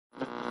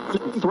Hello,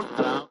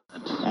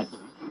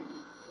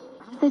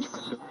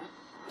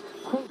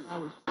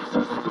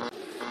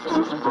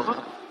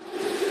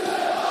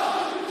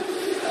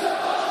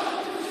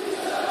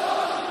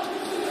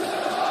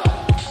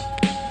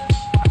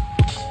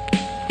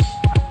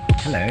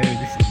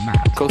 this is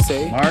Matt.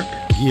 Kosei. Mark.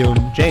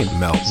 Guillaume. James.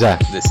 Mel. Zach.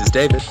 This is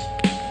David.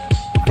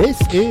 This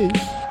is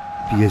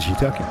PSG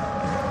Talking.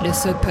 Le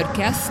seul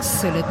podcast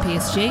sur le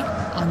PSG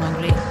en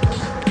anglais.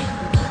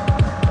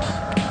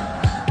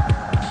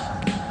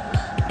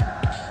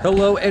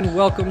 Hello and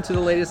welcome to the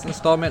latest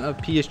installment of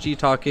PSG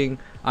Talking.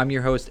 I'm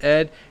your host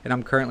Ed, and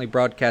I'm currently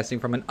broadcasting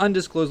from an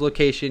undisclosed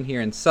location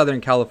here in Southern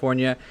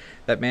California.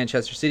 That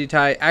Manchester City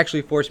tie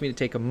actually forced me to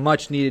take a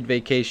much-needed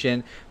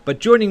vacation. But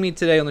joining me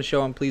today on the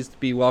show, I'm pleased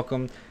to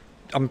welcome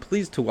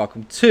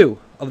two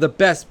of the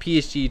best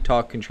PSG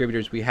Talk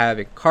contributors we have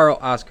in Carl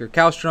Oscar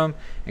Kallstrom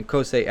and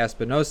Kosei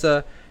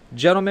Espinosa.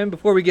 Gentlemen,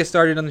 before we get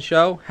started on the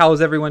show, how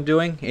is everyone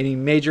doing? Any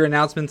major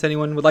announcements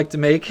anyone would like to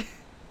make?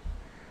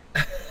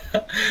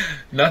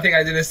 Nothing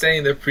I didn't say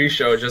in the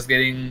pre-show. Just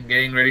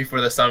getting ready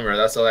for the summer.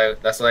 That's all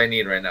I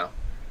need right now.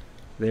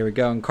 There we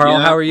go. And Carl,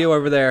 How are you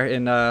over there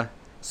in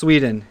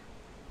Sweden?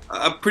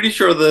 I'm pretty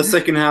sure the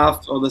second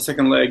half of the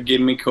second leg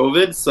gave me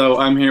COVID, so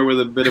I'm here with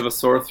a bit of a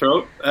sore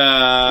throat.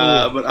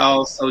 But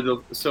I'll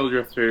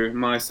soldier through.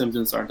 My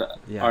symptoms aren't that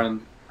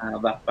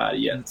bad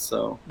yet.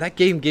 So that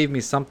game gave me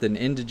something: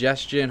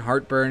 indigestion,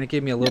 heartburn. It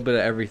gave me a little bit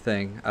of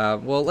everything.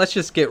 Well, let's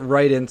just get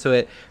right into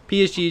it.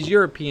 PSG's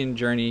European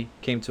journey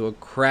came to a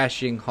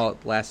crashing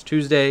halt last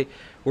Tuesday.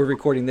 We're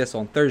recording this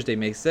on Thursday,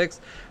 May 6th.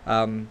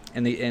 And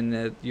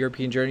the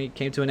European journey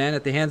came to an end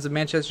at the hands of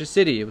Manchester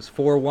City. It was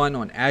 4-1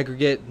 on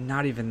aggregate,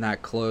 not even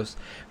that close.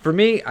 For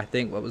me, I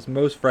think what was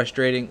most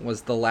frustrating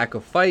was the lack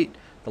of fight,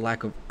 the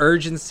lack of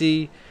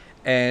urgency,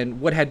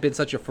 and what had been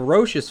such a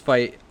ferocious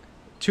fight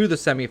to the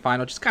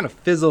semifinal just kind of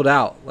fizzled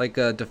out like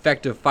a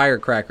defective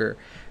firecracker.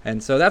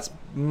 And so that's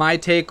my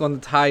take on the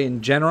tie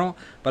in general.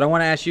 But I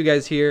want to ask you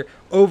guys here,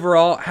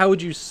 overall, how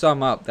would you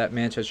sum up that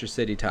Manchester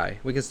City tie?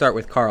 We can start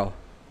with Carl.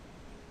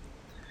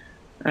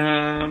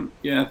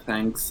 Yeah,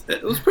 thanks.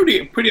 It was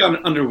pretty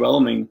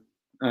underwhelming.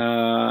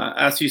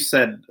 As you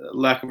said,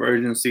 lack of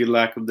urgency,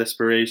 lack of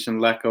desperation,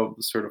 lack of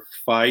sort of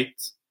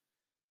fight.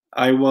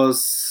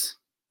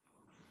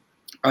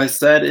 I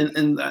said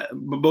in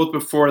both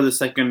before the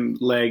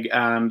second leg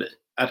and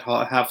at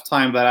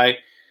halftime that I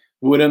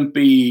wouldn't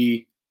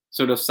be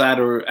sort of sad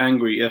or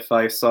angry if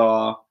I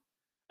saw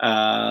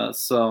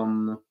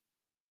some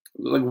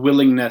like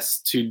willingness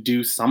to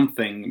do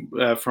something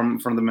from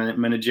the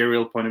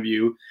managerial point of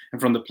view, and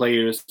from the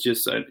players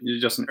just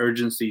an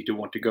urgency to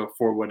want to go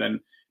forward and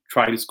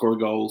try to score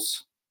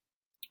goals.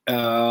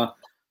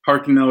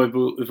 Hard to know if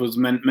it was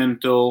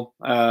mental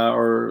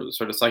or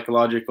sort of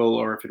psychological,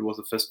 or if it was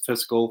a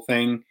physical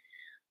thing.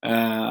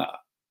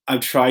 I've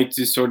tried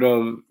to sort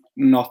of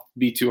not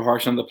be too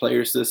harsh on the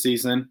players this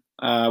season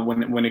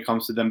when it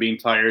comes to them being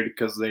tired,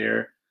 because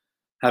they're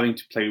having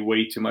to play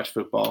way too much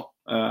football.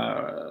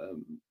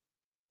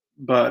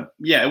 But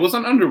yeah, it was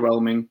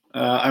underwhelming.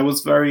 I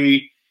was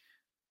very.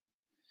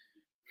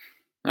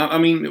 I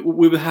mean,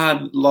 we've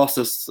had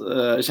losses,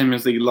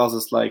 Champions League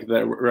losses like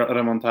the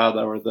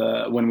remontada or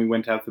when we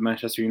went out to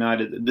Manchester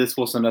United. This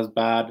wasn't as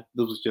bad.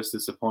 This was just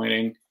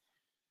disappointing.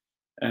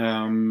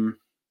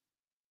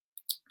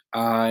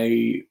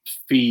 I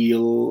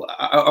feel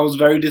I was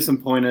very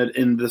disappointed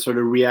in the sort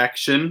of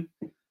reaction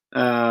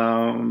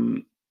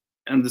and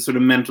the sort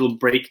of mental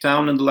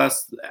breakdown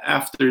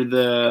after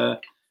the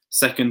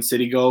second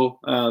City goal.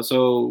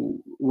 So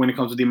when it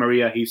comes to Di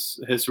Maria,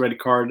 his red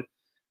card,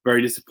 very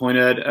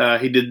disappointed.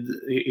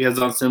 He has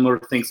done similar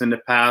things in the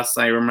past.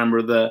 I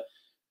remember the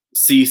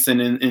season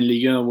in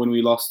Liga when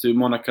we lost to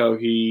Monaco.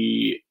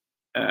 He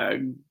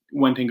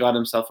went and got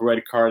himself a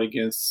red card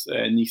against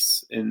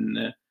Nice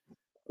in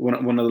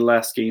one of the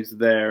last games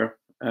there.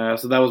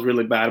 So that was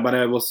really bad. But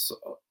I was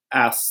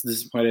as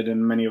disappointed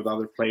in many of the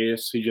other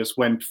players who just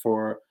went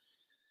for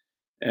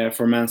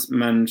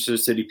Manchester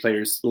City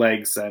players'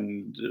 legs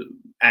and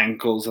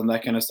ankles and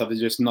that kind of stuff is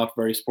just not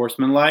very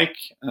sportsmanlike.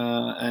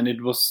 And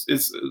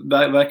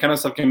that kind of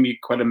stuff can be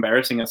quite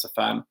embarrassing as a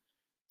fan,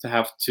 to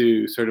have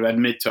to sort of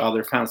admit to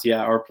other fans,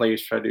 yeah, our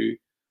players try to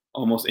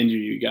almost injure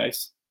you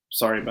guys.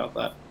 Sorry about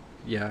that.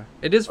 Yeah,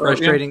 it is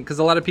frustrating because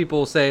a lot of people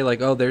will say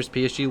like, oh, there's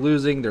PSG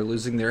losing, they're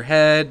losing their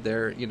head,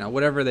 they're,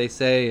 whatever they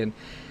say. And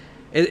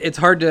it's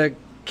hard to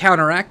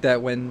counteract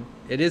that when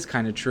it is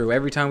kind of true.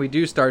 Every time we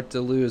do start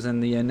to lose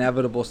and the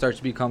inevitable starts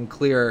to become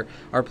clear,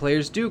 our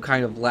players do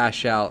kind of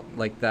lash out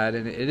like that,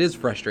 and it is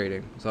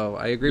frustrating. So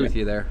I agree with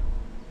you there.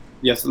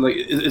 Yes, like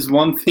it's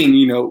one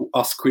thing,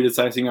 us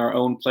criticizing our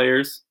own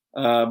players,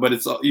 but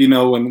it's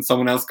when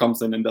someone else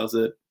comes in and does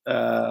it,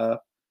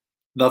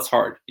 that's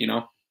hard,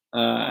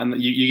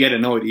 and you get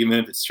annoyed even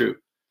if it's true,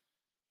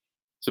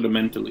 sort of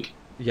mentally.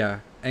 Yeah,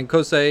 and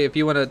Kosei, if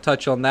you want to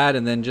touch on that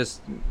and then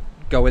just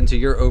go into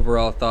your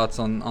overall thoughts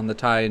on the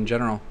tie in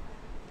general.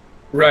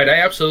 Right, I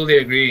absolutely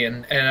agree,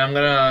 and I'm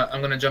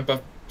gonna jump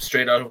up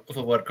straight out of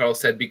what Carl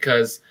said,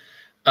 because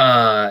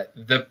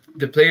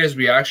the players'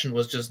 reaction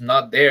was just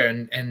not there,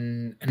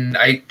 and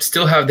I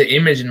still have the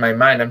image in my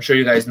mind. I'm sure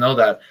you guys know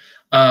that.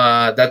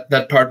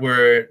 That part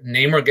where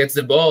Neymar gets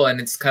the ball and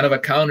it's kind of a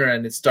counter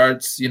and it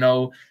starts,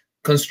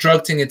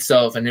 constructing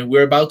itself, and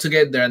we're about to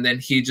get there, and then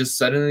he just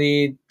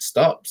suddenly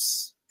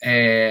stops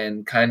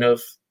and kind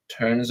of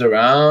turns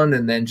around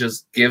and then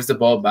just gives the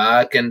ball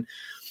back. And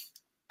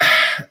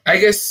I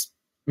guess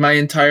my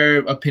entire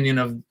opinion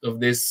of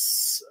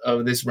this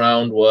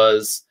round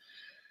was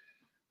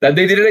that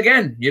they did it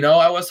again.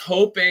 I was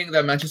hoping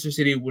that Manchester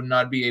City would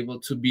not be able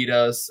to beat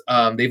us.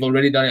 They've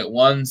already done it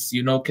once.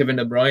 Kevin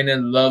De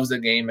Bruyne loves the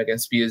game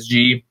against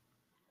PSG.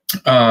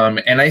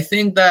 And I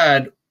think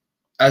that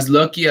as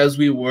lucky as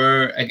we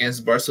were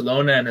against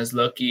Barcelona and as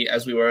lucky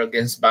as we were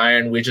against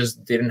Bayern, we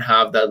just didn't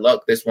have that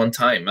luck this one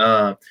time.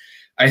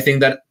 I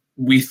think that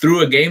we threw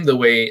the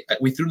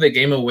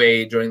game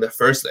away during the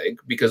first leg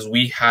because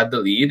we had the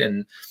lead,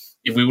 and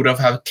if we would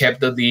have kept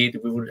the lead,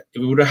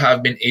 we would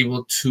have been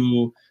able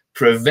to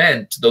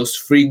prevent those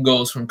free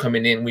goals from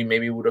coming in. We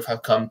maybe would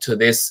have come to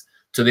this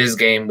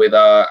game with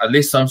at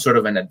least some sort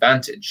of an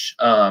advantage,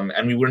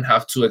 and we wouldn't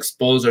have to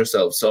expose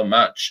ourselves so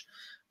much.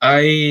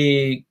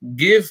 I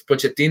give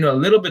Pochettino a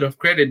little bit of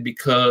credit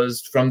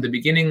because from the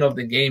beginning of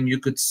the game, you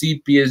could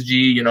see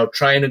PSG,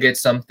 trying to get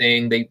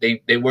something.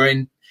 They were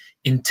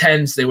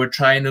intense. They were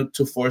trying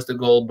to force the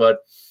goal, but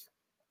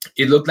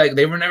it looked like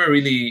they were never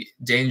really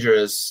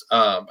dangerous,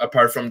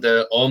 apart from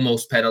the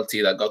almost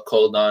penalty that got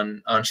called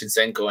on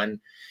Zinchenko.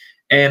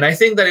 And I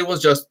think that it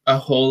was just a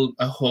whole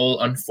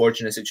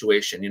unfortunate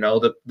situation.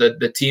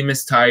 The team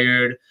is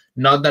tired.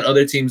 Not that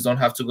other teams don't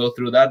have to go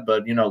through that,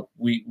 but we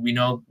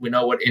know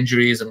what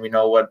injuries and we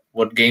know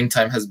what game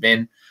time has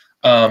been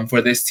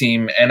for this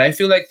team. And I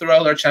feel like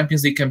throughout our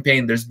Champions League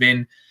campaign, there's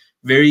been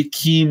very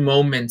key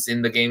moments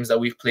in the games that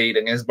we've played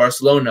against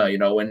Barcelona.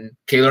 When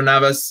Keylor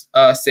Navas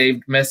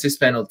saved Messi's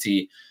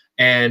penalty,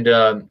 and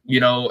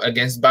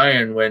against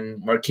Bayern when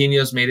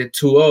Marquinhos made it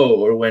 2-0,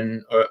 or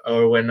when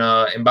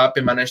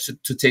Mbappe managed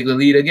to take the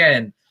lead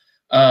again.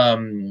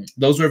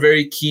 Those were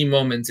very key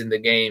moments in the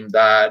game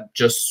that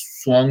just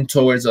swung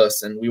towards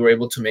us, and we were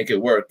able to make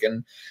it work.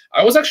 And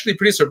I was actually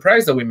pretty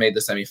surprised that we made the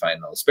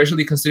semifinal,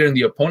 especially considering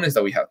the opponents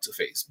that we had to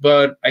face.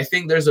 But I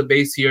think there's a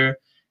base here,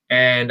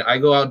 and I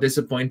go out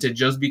disappointed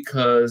just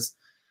because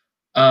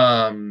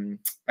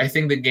I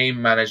think the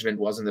game management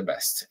wasn't the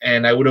best.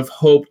 And I would have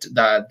hoped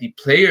that the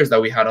players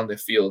that we had on the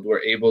field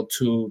were able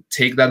to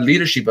take that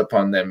leadership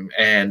upon them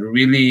and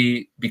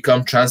really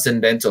become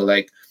transcendental,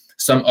 like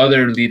some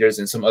other leaders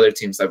and some other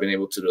teams have been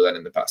able to do that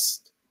in the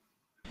past.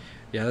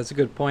 Yeah, that's a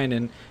good point.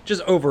 And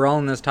just overall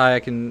in this tie, I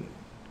can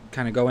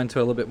kind of go into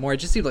it a little bit more. It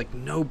just seemed like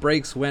no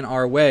breaks went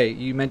our way.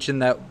 You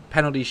mentioned that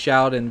penalty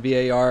shout and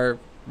VAR,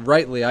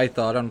 rightly, I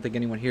thought. I don't think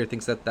anyone here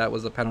thinks that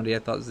was a penalty. I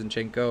thought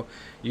Zinchenko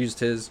used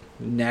his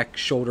neck,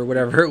 shoulder,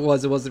 whatever it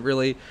was. It wasn't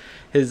really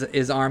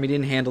his arm. He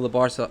didn't handle the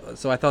bar,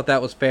 so I thought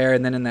that was fair.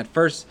 And then in that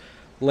first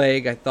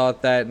leg, I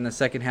thought that in the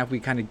second half we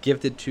kind of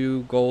gifted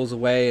 2 goals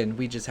away, and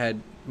we just had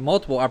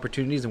multiple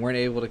opportunities and weren't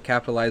able to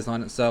capitalize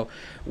on it. So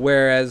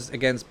whereas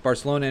against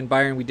Barcelona and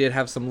Bayern we did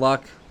have some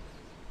luck,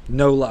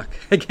 no luck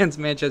against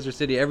Manchester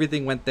City.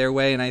 Everything went their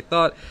way, and I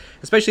thought,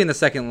 especially in the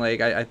second leg,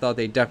 I thought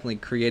they definitely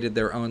created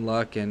their own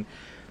luck. And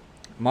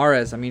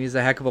Mahrez, he's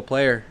a heck of a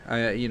player.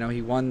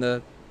 He won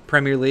the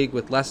Premier League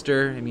with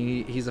Leicester.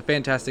 He's a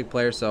fantastic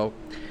player. So,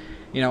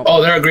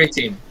 Oh, they're a great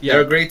team. Yeah.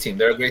 They're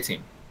a great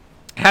team.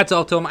 Hats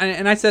off to him.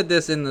 And I said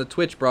this in the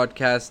Twitch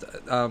broadcast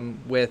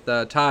with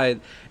Ty.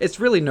 It's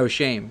really no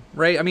shame,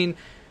 right?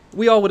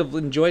 We all would have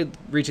enjoyed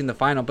reaching the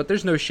final, but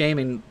there's no shame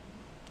in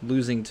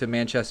losing to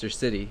Manchester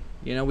City.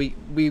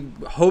 We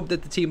hope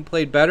that the team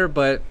played better,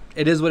 but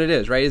it is what it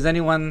is, right? Is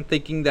anyone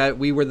thinking that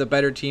we were the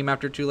better team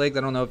after 2 legs?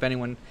 I don't know if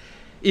anyone,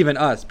 even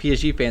us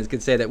PSG fans,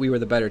 could say that we were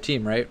the better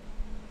team, right?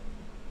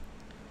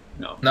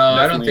 No,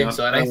 I don't think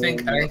so. And I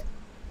think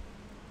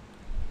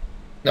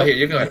no, here,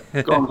 you go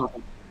ahead. Go on.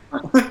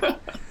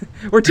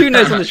 We're too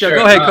nice on the show. Sure.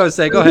 Go ahead,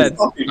 Kosei. Go ahead.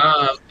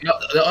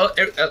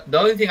 The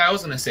only thing I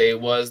was going to say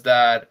was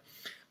that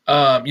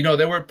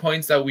there were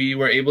points that we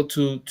were able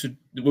to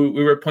we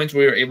were points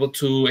where we were able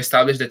to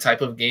establish the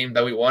type of game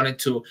that we wanted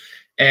to,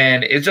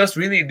 and it's just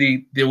really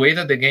the way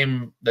that the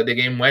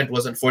game went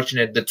was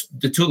unfortunate.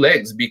 The 2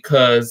 legs,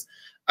 because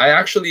I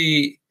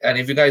actually, and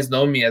if you guys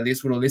know me, at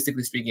least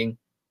realistically speaking,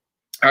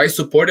 I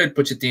supported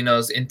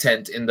Pochettino's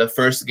intent in the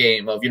first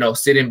game of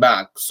sitting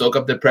back, soak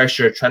up the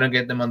pressure, trying to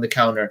get them on the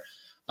counter.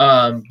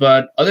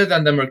 But other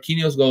than the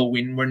Marquinhos goal,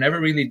 we were never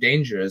really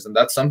dangerous. And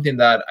that's something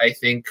that I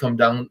think come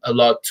down a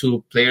lot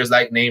to players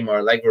like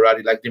Neymar, like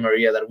Verratti, like Di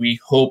Maria, that we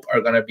hope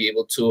are going to be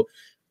able to,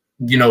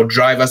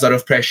 drive us out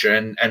of pressure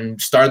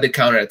and start the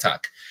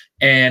counterattack.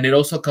 And it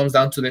also comes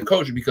down to the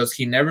coach, because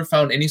he never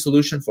found any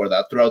solution for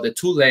that. Throughout the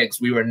 2 legs,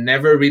 we were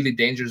never really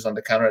dangerous on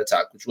the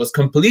counterattack, which was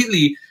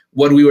completely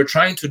what we were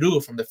trying to do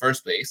from the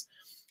first place.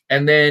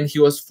 And then he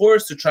was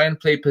forced to try and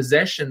play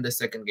possession the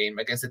second game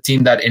against a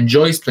team that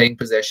enjoys playing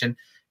possession,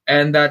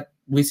 and that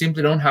we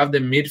simply don't have the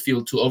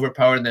midfield to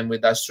overpower them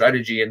with that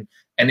strategy. And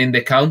in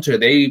the counter,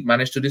 they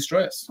managed to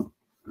destroy us.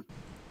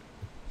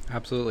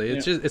 Absolutely.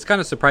 It's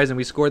kind of surprising.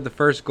 We scored the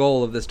first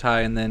goal of this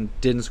tie and then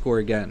didn't score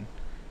again.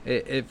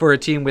 For a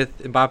team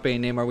with Mbappe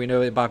and Neymar, we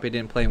know Mbappe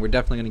didn't play, and we're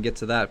definitely going to get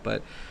to that.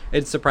 But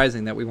it's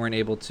surprising that we weren't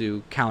able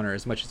to counter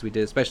as much as we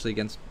did, especially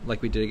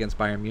like we did against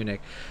Bayern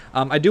Munich.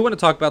 I do want to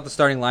talk about the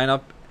starting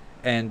lineup,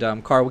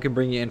 and Carl, we can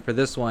bring you in for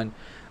this one.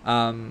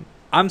 I'm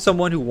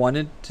someone who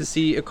wanted to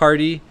see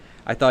Icardi.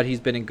 I thought he's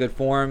been in good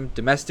form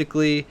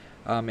domestically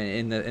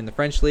in the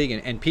French league,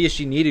 and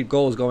PSG needed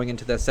goals going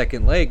into that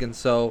second leg, and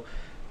so.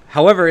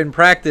 However, in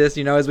practice,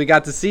 as we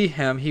got to see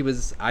him, he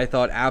was, I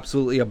thought,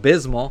 absolutely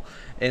abysmal.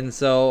 And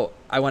so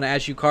I want to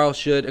ask you, Carl,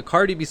 should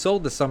Icardi be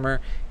sold this summer?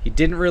 He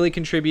didn't really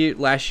contribute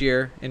last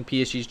year in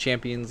PSG's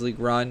Champions League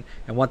run.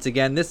 And once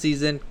again, this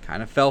season,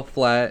 kind of fell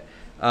flat.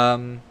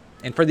 And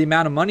for the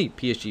amount of money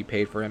PSG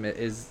paid for him,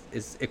 is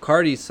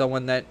Icardi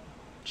someone that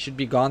should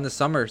be gone this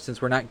summer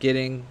since we're not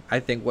getting, I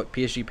think, what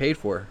PSG paid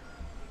for?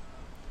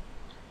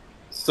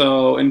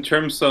 So in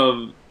terms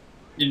of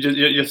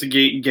just a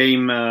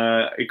game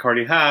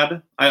Icardi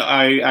had,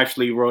 I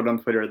actually wrote on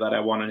Twitter that I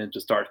wanted him to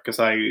start because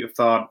I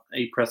thought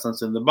a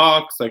presence in the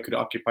box that could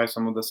occupy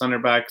some of the center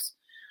backs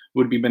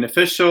would be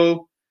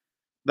beneficial.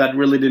 That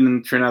really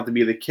didn't turn out to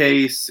be the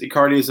case.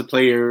 Icardi is a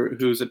player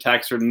whose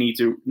attacks sort of needs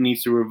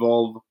to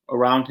revolve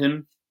around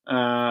him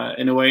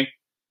in a way,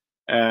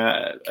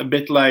 a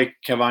bit like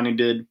Cavani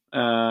did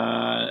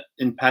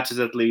in patches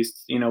at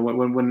least.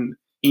 When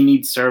he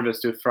needs service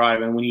to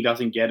thrive, and when he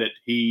doesn't get it,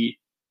 he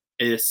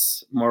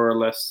is more or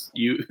less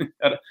I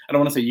don't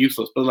want to say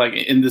useless, but like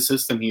in the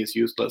system he is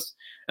useless,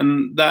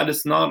 and that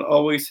is not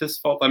always his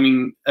fault. I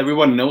mean,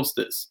 everyone knows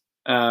this,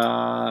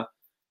 so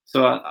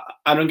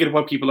I don't get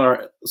why people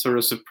are sort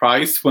of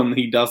surprised when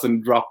he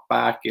doesn't drop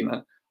back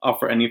and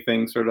offer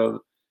anything sort of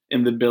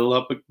in the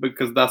build-up,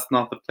 because that's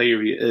not the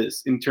player he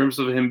is. In terms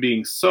of him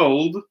being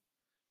sold,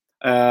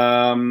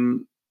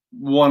 one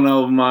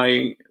of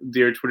my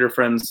dear Twitter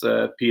friends,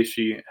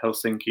 PSG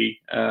Helsinki,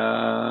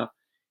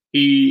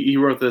 he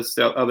wrote this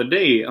the other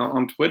day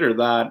on Twitter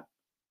that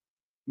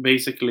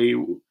basically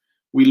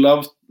we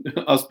love,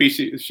 us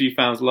PSG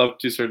fans love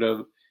to sort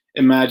of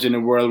imagine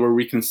a world where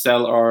we can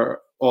sell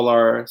all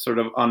our sort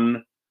of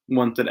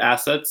unwanted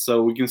assets.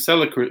 So we can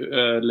sell a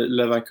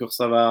Levan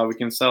Kurzawa, we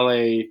can sell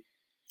I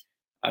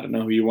don't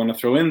know who you want to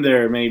throw in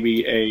there,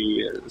 maybe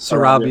a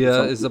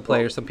Sarabia is a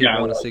player some people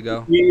want to see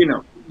go.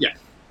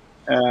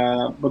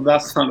 But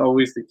that's not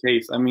always the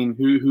case. I mean,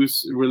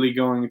 who's really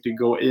going to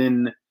go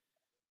in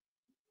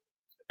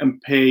and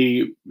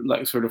pay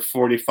like sort of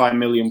 45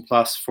 million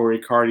plus for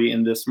Icardi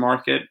in this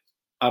market?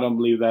 I don't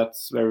believe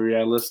that's very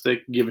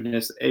realistic, given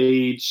his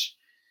age,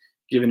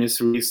 given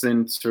his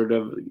recent sort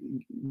of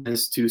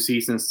his 2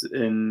 seasons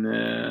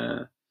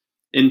in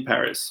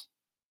Paris.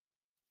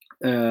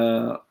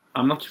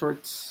 I'm not sure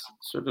it's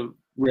sort of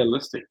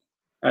realistic.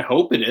 I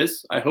hope it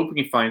is. I hope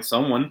we can find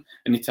someone,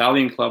 an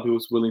Italian club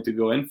who's willing to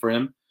go in for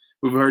him.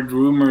 We've heard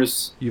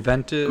rumors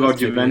about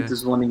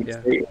Juventus wanting to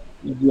stay.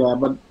 Yeah,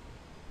 but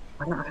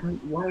I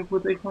don't, why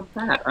would they want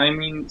that? I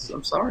mean,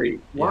 I'm sorry.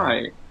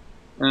 Why?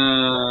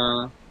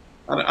 I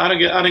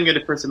don't get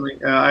it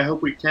personally. I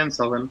hope we can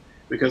sell him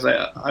because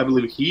I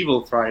believe he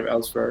will thrive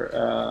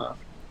elsewhere.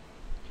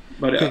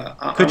 But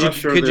could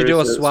you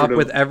do a swap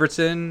with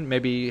Everton?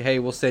 Maybe, hey,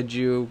 we'll send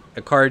you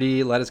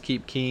Icardi, let us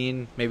keep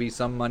Keane, maybe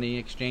some money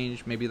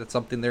exchange. Maybe that's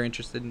something they're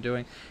interested in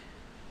doing.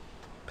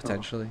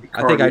 Potentially.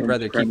 I think I'd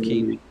rather keep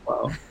Keane.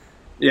 Wow.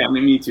 Yeah, I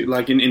mean, me too.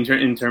 Like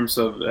in terms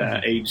of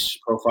age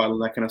profile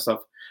and that kind of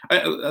stuff.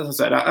 As I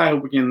said, I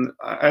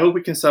hope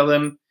we can sell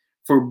him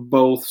for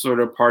both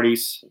sort of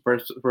parties'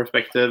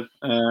 perspective.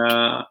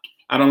 I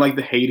don't like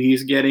the hate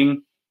he's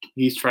getting.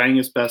 He's trying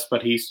his best,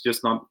 but he's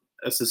just not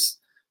as a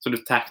sort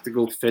of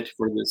tactical fit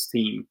for this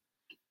team,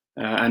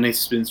 and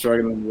he's been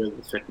struggling with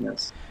the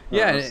fitness.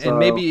 Yeah, and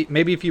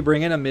maybe if you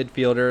bring in a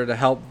midfielder to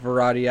help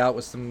Verratti out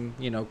with some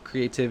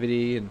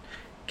creativity and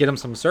get him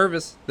some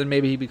service, then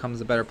maybe he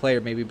becomes a better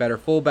player. Maybe better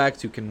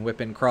fullbacks who can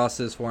whip in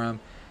crosses for him.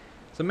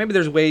 So maybe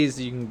there's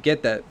ways you can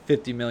get that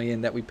 50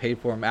 million that we paid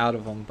for him out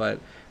of him. But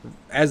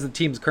as the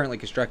team's currently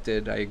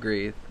constructed, I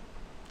agree,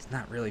 it's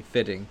not really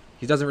fitting.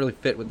 He doesn't really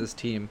fit with this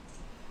team.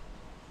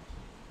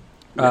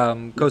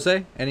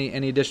 Kosei,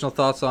 any additional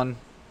thoughts on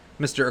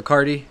Mr.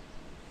 Icardi?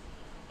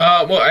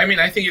 Well, I mean,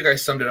 I think you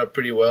guys summed it up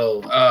pretty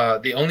well.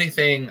 The only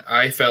thing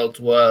I felt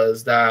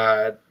was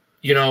that,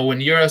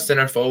 when you're a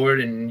center forward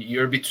and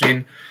you're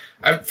between,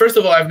 first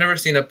of all, I've never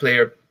seen a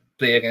player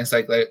play against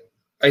like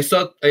I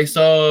saw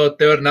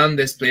Teo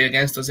Hernandez play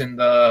against us in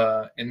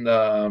the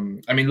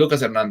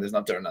Lucas Hernandez,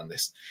 not Teo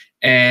Hernandez,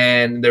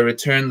 and the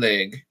return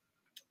leg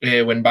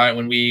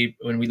when we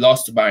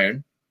lost to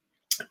Bayern,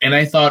 and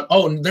I thought,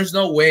 oh, there's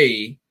no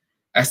way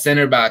a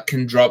center back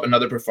can drop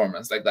another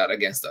performance like that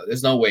against us.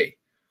 There's no way.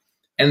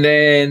 And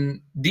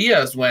then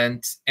Diaz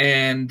went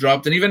and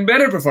dropped an even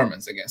better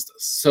performance against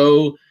us.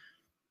 So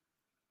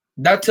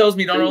that tells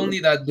me not only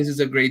that this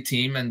is a great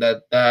team and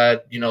that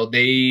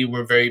they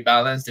were very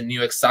balanced and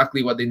knew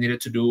exactly what they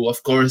needed to do.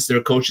 Of course,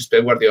 their coach is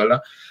Pep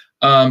Guardiola,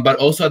 but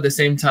also at the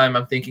same time,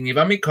 I'm thinking if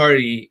I'm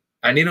Icardi,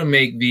 I need to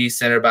make these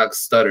center backs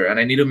stutter, and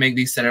I need to make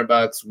these center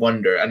backs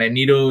wonder, and I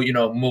need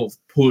to, move,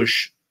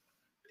 push,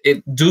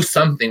 do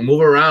something,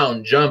 move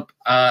around, jump.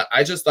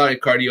 I just thought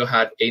Icardio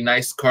had a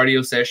nice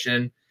cardio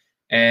session,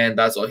 and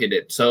that's all he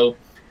did. So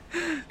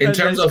in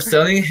terms of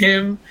selling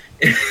him,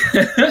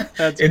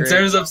 in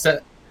terms of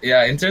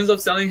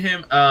selling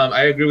him,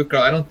 I agree with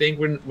Carl. I don't think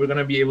we're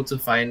gonna be able to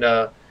find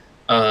a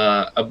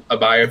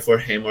buyer for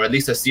him, or at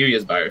least a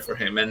serious buyer for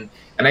him. And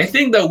I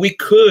think that we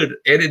could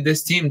edit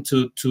this team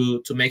to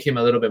make him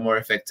a little bit more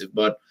effective.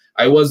 But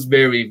I was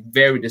very,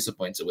 very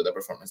disappointed with the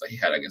performance that he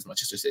had against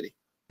Manchester City.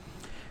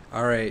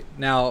 All right.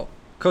 Now,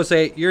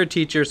 Kosei, you're a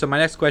teacher, so my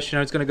next question,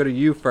 I was going to go to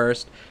you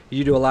first.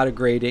 You do a lot of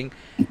grading.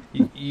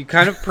 You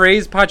kind of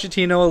praised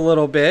Pochettino a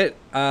little bit.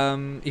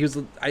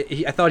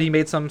 I thought he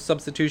made some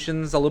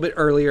substitutions a little bit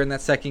earlier in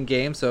that second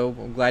game, so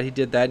I'm glad he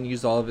did that and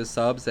used all of his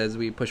subs as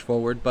we push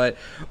forward. But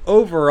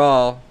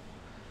overall,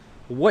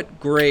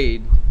 what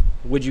grade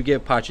would you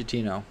give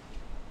Pochettino?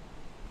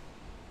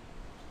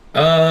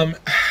 I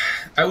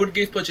would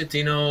give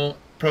Pochettino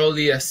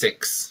probably a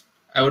 6.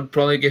 I would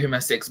probably give him a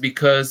 6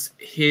 because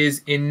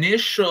his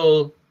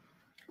initial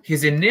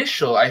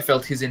I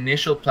felt his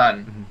initial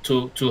plan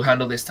to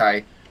handle this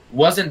tie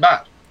wasn't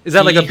bad. Is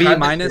that like a B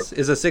minus?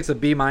 Is a 6 a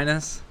B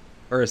minus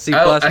or a C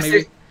plus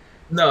maybe?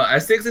 No,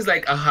 a 6 is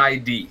like a high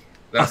D.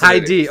 That's a high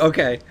D.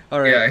 Okay, all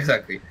right. Yeah,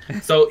 exactly.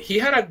 So he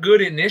had a good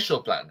initial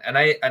plan, and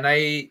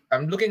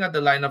I'm looking at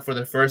the lineup for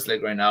the first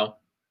leg right now,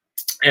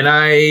 and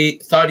I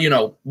thought,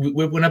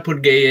 we're gonna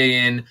put Gueye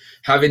in,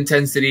 have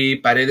intensity.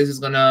 Paredes is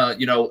gonna,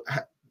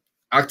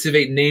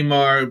 activate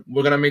Neymar.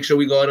 We're gonna make sure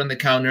we go out on the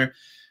counter.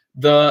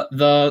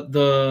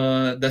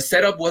 The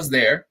setup was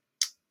there.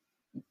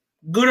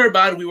 Good or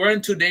bad, we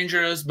weren't too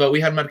dangerous, but we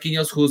had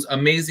Marquinhos, who's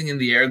amazing in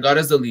the air, got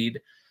us the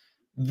lead.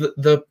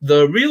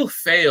 The real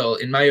fail,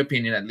 in my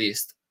opinion at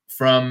least,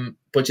 from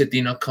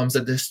Pochettino comes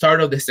at the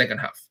start of the second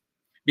half.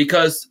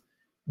 Because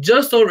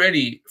just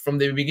already from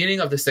the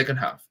beginning of the second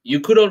half, you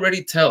could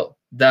already tell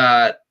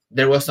that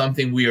there was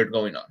something weird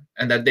going on,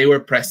 and that they were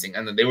pressing,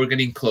 and that they were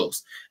getting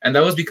close. And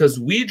that was because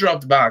we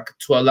dropped back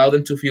to allow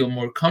them to feel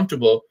more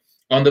comfortable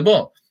on the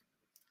ball.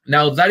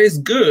 Now, that is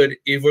good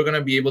if we're going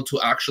to be able to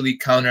actually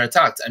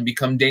counterattack and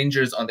become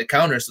dangerous on the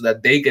counter so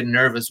that they get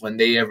nervous when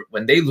they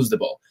lose the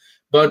ball.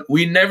 But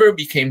we never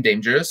became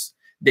dangerous.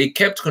 They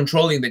kept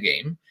controlling the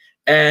game.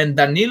 And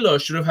Danilo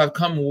should have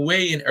come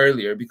way in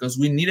earlier, because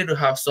we needed to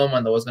have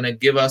someone that was going to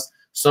give us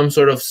some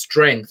sort of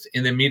strength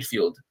in the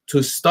midfield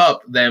to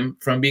stop them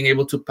from being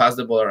able to pass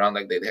the ball around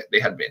like they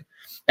had been.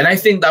 And I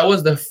think that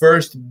was the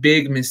first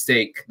big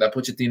mistake that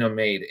Pochettino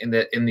made in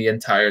the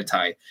entire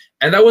tie.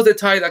 And that was the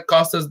tie that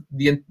cost us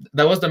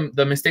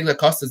the mistake that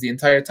cost us the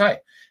entire tie.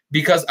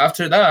 Because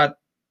after that,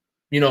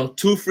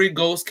 2 free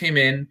goals came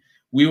in,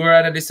 we were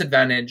at a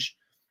disadvantage,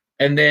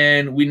 and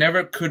then we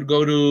never could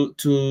go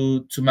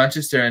to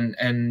Manchester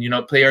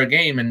and play our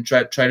game and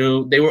try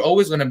to. They were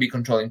always going to be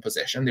controlling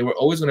possession. They were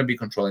always going to be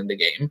controlling the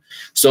game.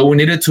 So we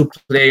needed to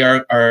play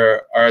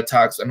our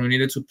attacks, and we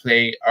needed to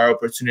play our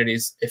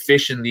opportunities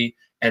efficiently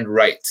and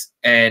right.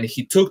 And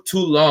he took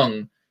too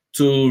long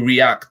to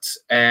react,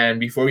 and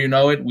before you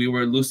know it, we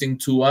were losing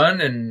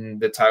 2-1,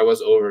 and the tie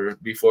was over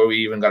before we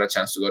even got a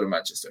chance to go to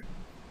Manchester.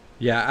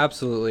 Yeah,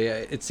 absolutely.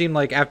 It seemed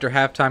like after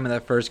halftime in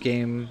that first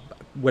game,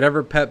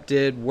 whatever Pep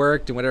did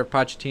worked, and whatever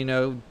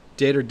Pochettino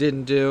did or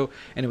didn't do,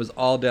 and it was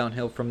all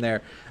downhill from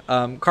there.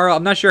 Carl,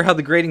 I'm not sure how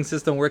the grading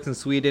system works in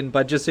Sweden,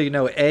 but just so you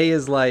know, A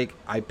is like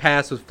I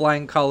pass with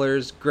flying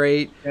colors,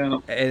 great,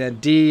 and then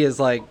D is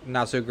like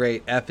not so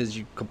great. F is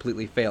you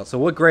completely fail. So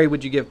what grade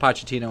would you give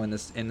Pochettino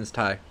in this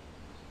tie?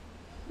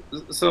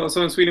 So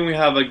in Sweden we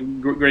have a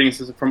grading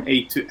system from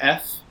A to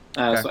F.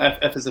 Okay. So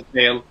F is a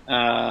fail,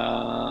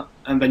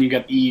 and then you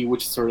get E,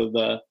 which is sort of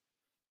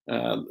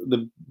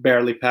the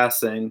barely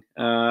passing.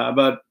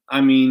 But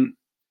I mean,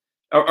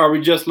 are we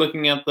just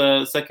looking at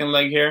the second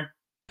leg here?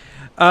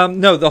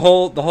 No, the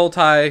whole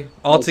tie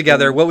all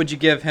together. What would you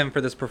give him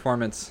for this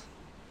performance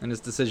and his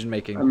decision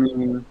making? I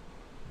mean,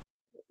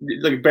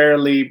 like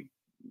barely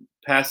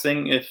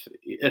passing,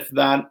 if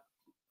that.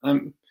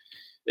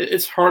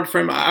 It's hard for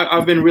him.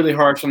 I've been really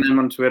harsh on him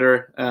on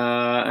Twitter,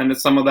 and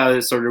some of that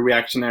is sort of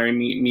reactionary,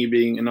 me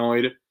being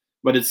annoyed.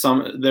 But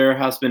there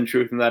has been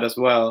truth in that as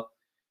well.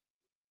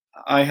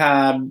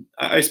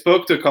 I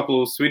spoke to a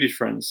couple of Swedish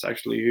friends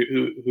actually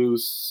who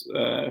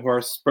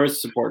are Spurs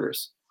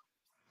supporters,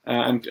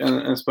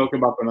 and spoke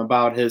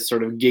about his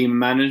sort of game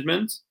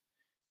management,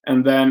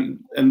 and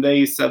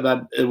they said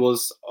that it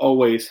was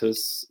always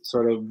his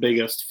sort of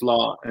biggest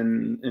flaw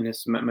in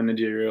his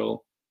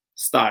managerial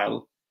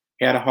style.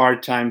 He had a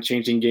hard time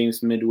changing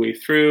games midway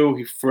through.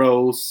 He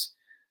froze.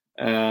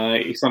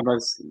 He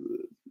sometimes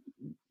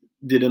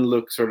didn't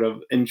look sort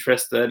of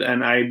interested,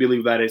 and I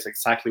believe that is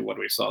exactly what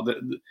we saw,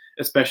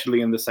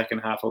 especially in the second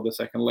half of the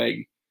second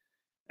leg.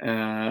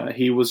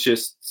 He was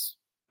just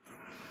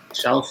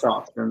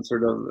shell-shocked and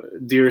sort of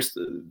deer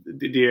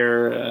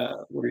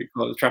what do you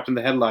call it? Trapped in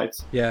the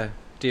headlights. Yeah,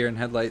 deer in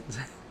headlights.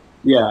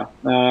 Yeah.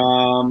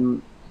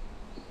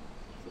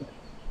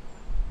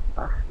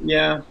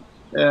 Yeah.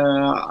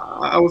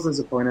 I was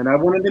disappointed. I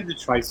wanted him to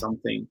try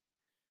something.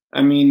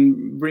 I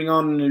mean, bring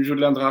on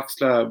Julian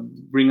Draxler,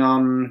 bring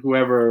on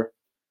whoever,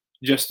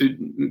 just to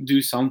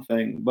do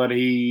something. But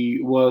he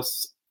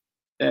was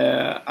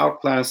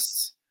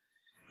outclassed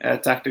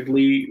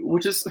tactically,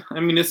 which is, I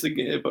mean, it's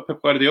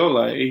Pep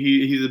Guardiola.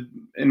 He's,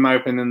 in my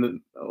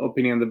opinion,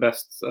 the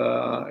best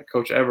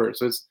coach ever.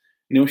 So it's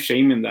no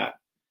shame in that.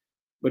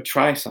 But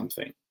try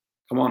something.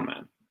 Come on,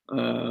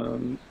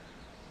 man.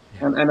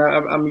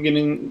 I'm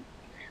beginning.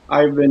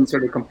 I've been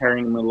sort of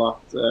comparing him a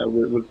lot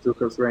with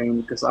Tuchel's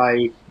reign, because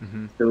I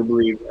still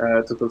believe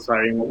Tuchel's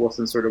firing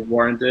wasn't sort of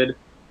warranted,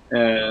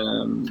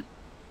 and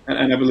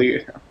I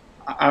believe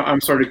I'm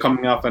sort of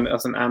coming off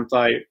as an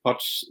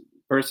anti-Poch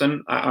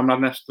person. I'm not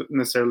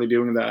necessarily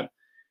doing that,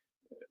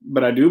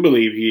 but I do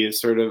believe he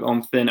is sort of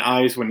on thin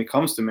ice when it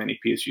comes to many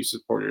PSG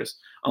supporters,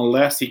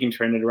 unless he can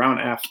turn it around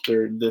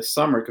after this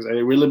summer, because I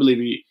really believe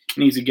he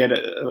needs to get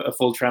a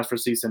full transfer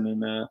season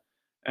and a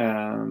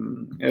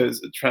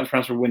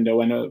transfer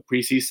window and a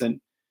preseason.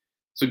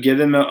 So give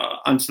him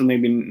until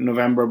maybe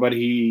November, but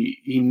he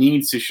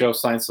needs to show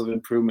signs of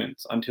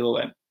improvement until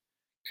then,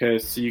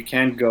 because you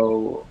can't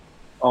go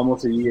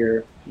almost a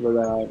year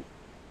without,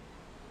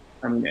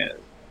 I mean,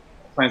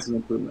 signs of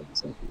improvement.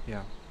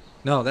 Yeah.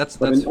 No, that's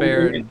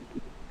fair.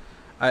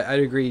 I'd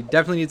agree.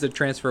 Definitely needs a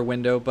transfer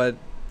window, but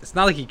it's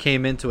not like he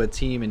came into a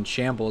team in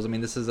shambles. I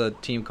mean, this is a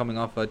team coming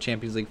off a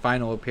Champions League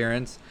final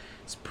appearance.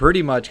 It's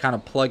pretty much kind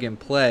of plug and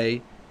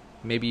play.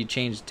 Maybe you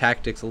change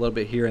tactics a little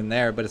bit here and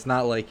there, but it's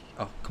not like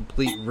a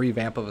complete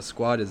revamp of a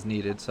squad is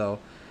needed. So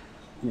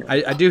yeah.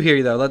 I do hear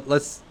you, though.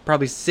 Let's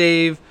probably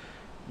save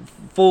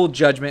full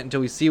judgment until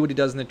we see what he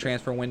does in the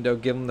transfer window,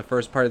 give him the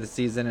first part of the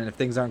season, and if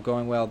things aren't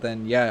going well,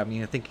 then yeah, I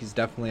mean, I think he's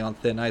definitely on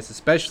thin ice,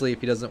 especially if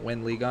he doesn't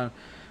win Ligue 1,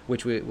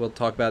 which we'll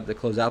talk about to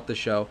close out the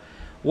show.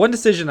 One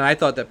decision I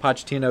thought that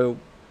Pochettino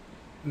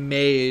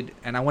made,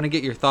 and I want to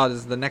get your thoughts,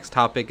 is the next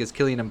topic, is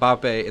Kylian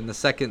Mbappe in the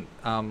second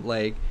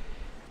leg.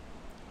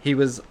 He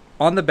was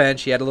on the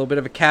bench. He had a little bit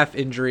of a calf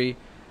injury.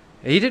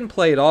 He didn't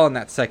play at all in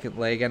that second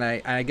leg, and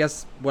I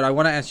guess what I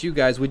want to ask you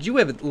guys, would you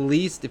have at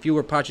least, if you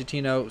were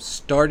Pochettino,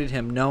 started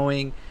him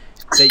knowing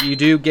that you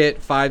do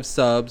get 5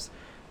 subs,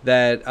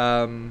 that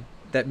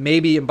that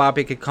maybe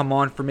Mbappe could come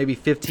on for maybe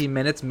 15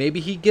 minutes, maybe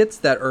he gets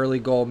that early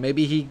goal,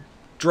 maybe he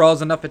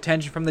draws enough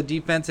attention from the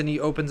defense and he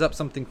opens up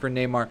something for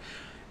Neymar.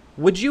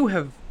 Would you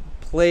have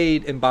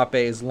played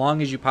Mbappe as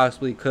long as you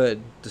possibly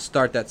could to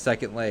start that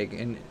second leg?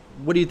 And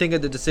what do you think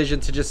of the decision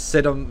to just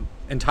sit him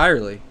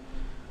entirely?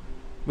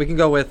 We can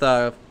go with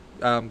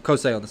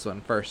Kosei on this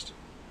one first.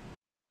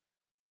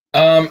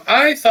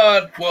 I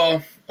thought,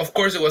 well, of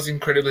course, it was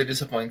incredibly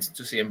disappointing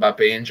to see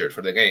Mbappe injured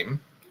for the game.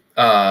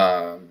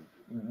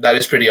 That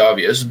is pretty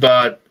obvious.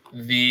 But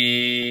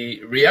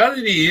the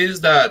reality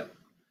is that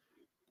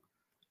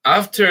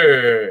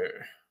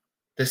after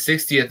the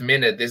 60th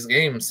minute, this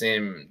game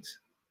seemed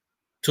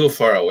too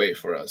far away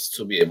for us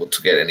to be able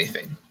to get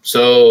anything.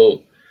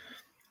 So,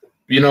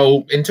 you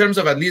know, in terms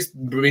of at least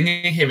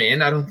bringing him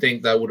in, I don't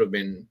think that would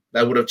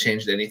have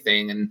changed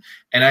anything. And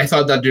I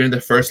thought that during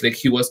the first leg,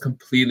 he was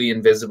completely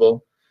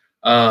invisible,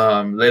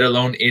 let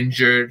alone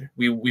injured.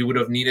 We would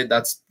have needed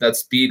that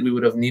speed. We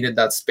would have needed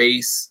that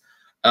space.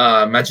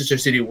 Manchester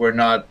City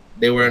weren't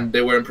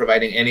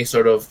providing any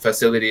sort of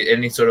facility,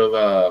 any sort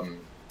of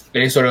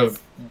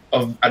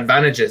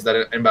advantages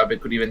that Mbappe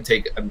could even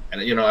take, an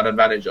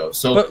advantage of.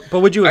 So, but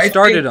would you have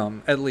started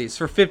him at least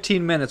for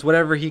 15 minutes,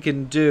 whatever he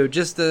can do,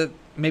 just to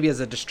maybe as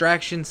a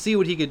distraction, see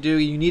what he could do?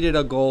 You needed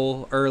a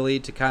goal early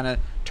to kind of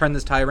turn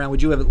this tie around.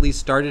 Would you have at least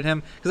started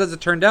him? Because as it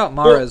turned out,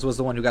 Mahrez was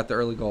the one who got the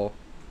early goal.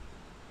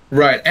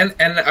 Right, and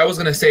I was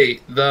gonna say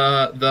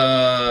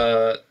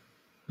the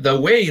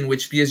way in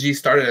which PSG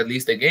started at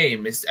least the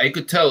game is, I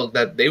could tell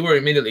that they were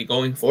immediately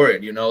going for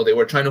it. You know, they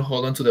were trying to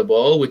hold on to the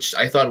ball, which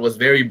I thought was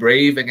very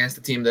brave against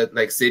a team that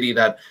like City,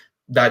 that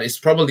is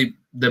probably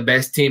the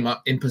best team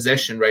in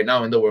possession right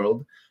now in the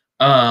world.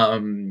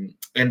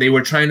 And they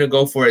were trying to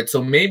go for it.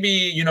 So maybe,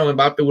 you know,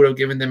 Mbappe would have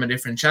given them a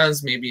different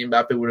chance. Maybe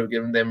Mbappe would have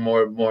given them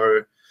more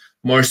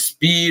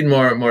speed,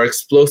 more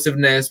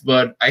explosiveness.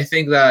 But I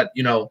think that,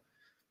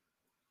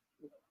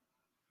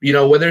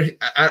 whether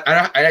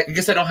I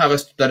guess I don't have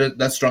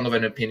that strong of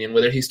an opinion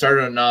whether he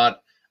started or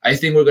not. I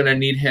think we're gonna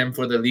need him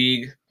for the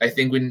league. I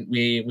think we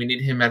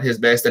need him at his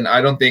best, and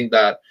I don't think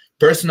that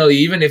personally,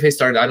 even if he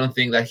started, I don't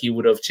think that he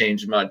would have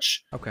changed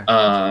much. Okay.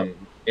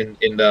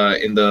 In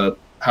the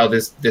how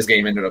this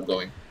game ended up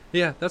going.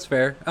 Yeah, that's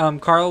fair.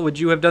 Carl, would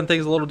you have done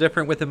things a little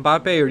different with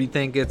Mbappe, or do you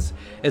think it's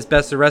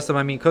best to rest him?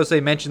 I mean,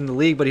 Kosei mentioned the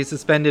league, but he's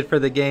suspended for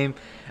the game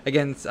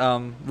against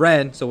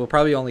Rennes, so we'll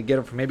probably only get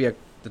him for maybe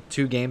the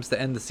 2 games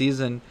to end the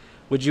season.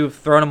 Would you have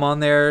thrown him on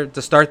there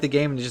to start the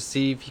game and just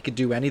see if he could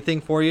do anything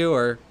for you,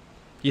 or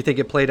you think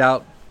it played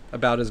out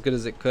about as good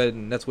as it could,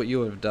 and that's what you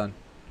would have done?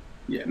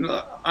 Yeah,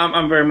 no,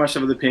 I'm very much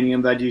of the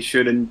opinion that you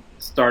shouldn't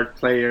start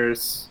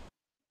players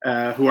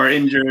who are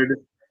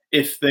injured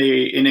if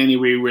they in any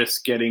way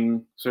risk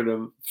getting sort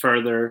of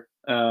further,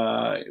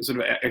 sort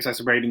of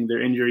exacerbating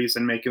their injuries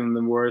and making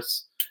them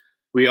worse.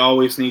 We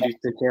always need to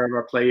take care of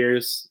our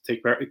players,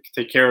 take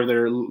care of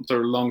their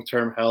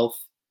long-term health,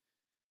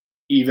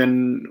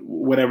 even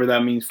whatever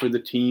that means for the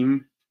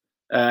team.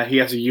 He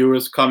has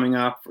Euros coming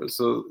up,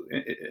 so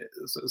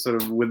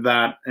sort of with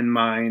that in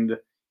mind,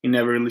 he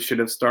never really should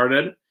have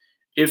started.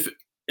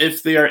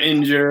 If they are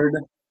injured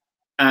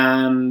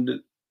and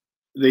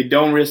they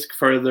don't risk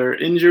further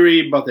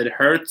injury, but it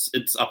hurts,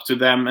 it's up to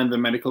them and the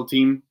medical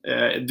team.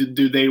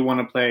 Do they want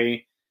to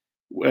play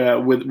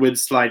with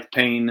slight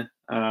pain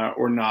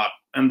or not?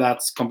 And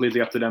that's completely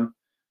up to them,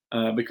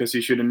 because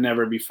you should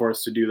never be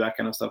forced to do that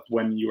kind of stuff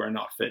when you are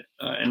not fit,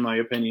 in my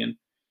opinion.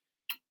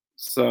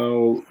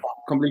 So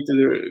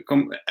completely,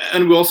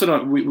 and we also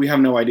don't. We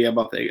have no idea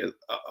about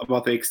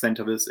the extent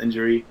of his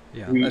injury.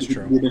 Yeah, that's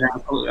true. He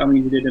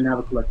didn't have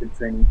a collective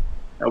training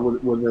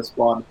with the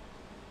squad.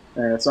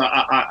 So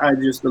I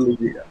just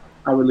believe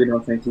I really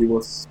don't think he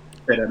was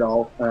fit at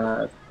all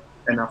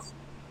enough.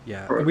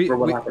 Yeah, for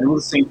what happened. It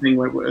was the same thing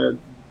with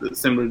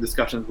similar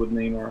discussions with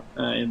Neymar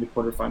in the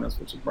quarterfinals,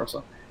 which is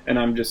Barca, and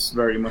I'm just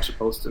very much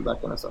opposed to that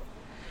kind of stuff.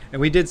 And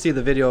we did see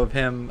the video of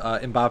him,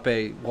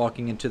 Mbappe,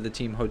 walking into the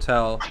team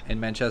hotel in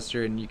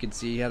Manchester, and you could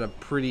see he had a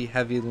pretty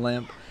heavy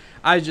limp.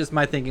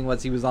 My thinking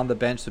was he was on the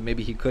bench, so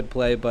maybe he could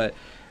play, but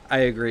I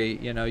agree.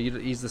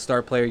 He's the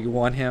star player. You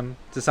want him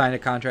to sign a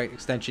contract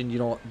extension.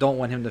 You don't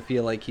want him to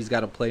feel like he's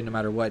got to play no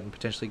matter what and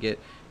potentially get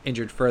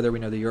injured further. We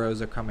know the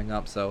Euros are coming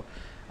up, so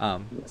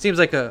it seems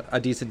like a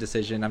decent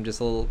decision. I'm just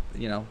a little,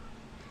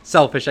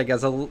 selfish, I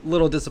guess, a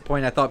little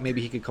disappointed. I thought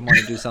maybe he could come on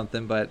and do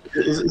something, but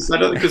is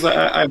that because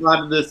I've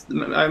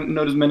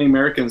noticed many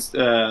Americans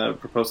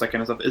propose that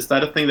kind of stuff. Is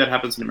that a thing that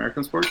happens in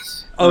American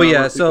sports? Oh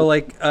yeah, so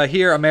like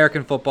here,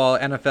 American football,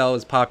 NFL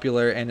is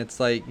popular, and it's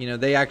like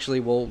they actually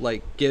will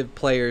like give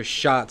players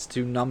shots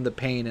to numb the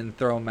pain and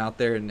throw them out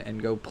there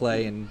and go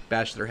play and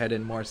bash their head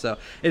in more. So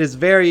it is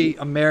very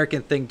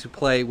American thing to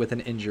play with an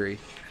injury.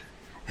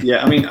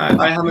 Yeah, I mean,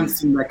 I haven't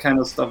seen that kind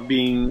of stuff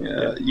being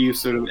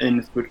used sort of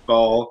in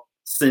football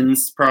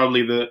since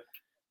probably the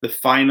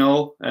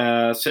final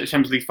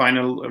Champions League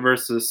final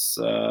versus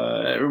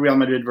Real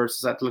Madrid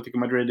versus Atletico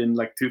Madrid in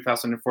like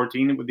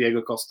 2014 with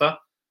Diego Costa.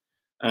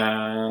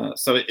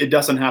 So it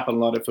doesn't happen a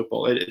lot in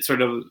football. It's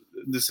sort of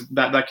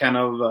that kind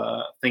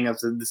of thing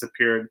has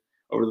disappeared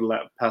over the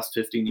past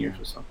 15 years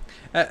or so.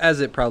 As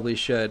it probably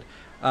should.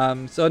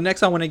 So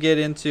next I want to get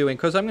into, and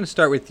Coach, I'm going to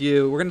start with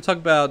you. We're going to talk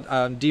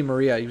about Di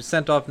Maria. He was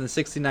sent off in the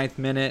 69th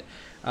minute.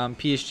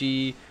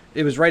 PSG.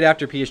 It was right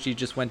after PSG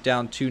just went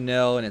down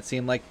 2-0, and it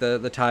seemed like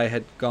the tie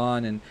had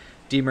gone, and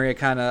Di Maria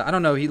kind of, I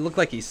don't know, he looked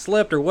like he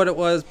slipped or what it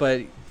was,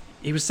 but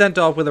he was sent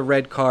off with a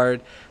red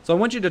card. So I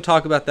want you to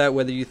talk about that,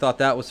 whether you thought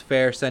that was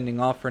fair sending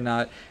off or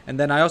not. And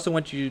then I also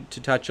want you to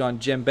touch on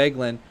Jim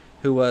Beglin,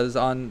 who was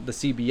on the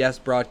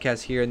CBS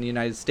broadcast here in the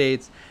United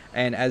States,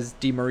 and as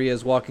Di Maria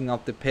is walking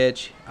off the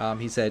pitch,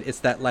 he said, it's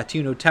that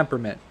Latino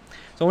temperament.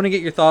 So I want to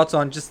get your thoughts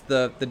on just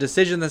the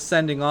decision that's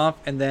sending off,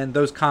 and then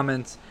those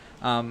comments,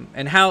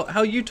 and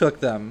how you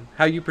took them,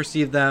 how you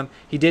perceived them.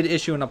 He did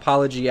issue an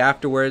apology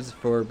afterwards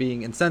for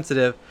being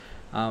insensitive,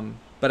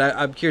 but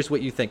I'm curious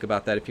what you think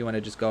about that, if you want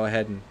to just go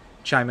ahead and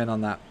chime in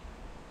on that.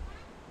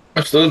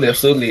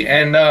 Absolutely.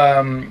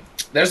 And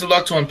there's a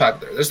lot to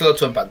unpack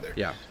there.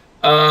 Yeah.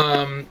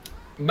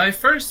 My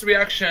first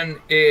reaction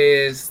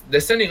is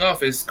the sending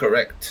off is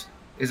correct.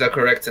 Is a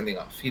correct sending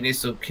off. He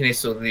needs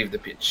to leave the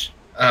pitch,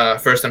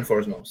 first and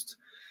foremost.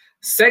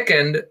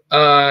 Second,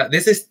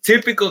 this is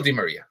typical Di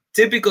Maria.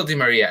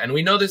 And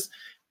we know this,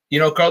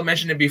 Carl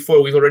mentioned it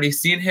before. We've already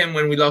seen him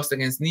when we lost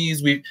against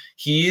Nice.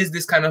 He is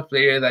this kind of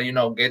player that,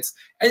 gets,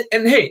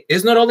 and hey,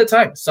 it's not all the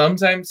time.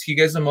 Sometimes he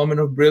gets a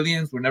moment of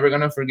brilliance. We're never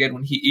going to forget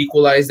when he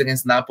equalized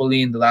against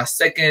Napoli in the last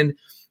second,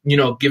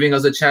 giving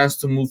us a chance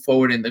to move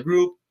forward in the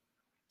group.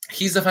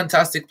 He's a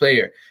fantastic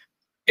player.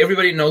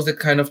 Everybody knows the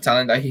kind of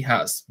talent that he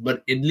has,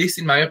 but at least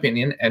in my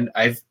opinion, and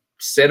I've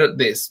said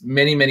this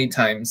many, many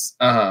times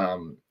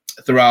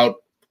throughout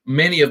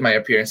many of my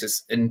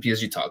appearances in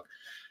PSG Talk,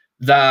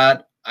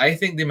 that I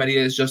think Di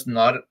Maria is just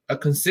not a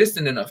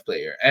consistent enough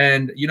player.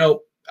 And,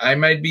 I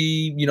might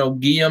be,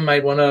 Guillaume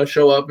might want to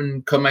show up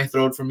and cut my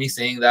throat for me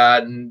saying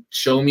that and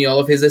show me all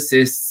of his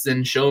assists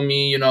and show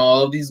me,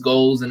 all of these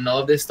goals and all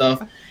of this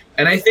stuff.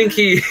 And I think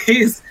he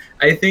is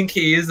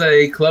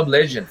a club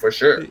legend for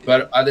sure.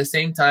 But at the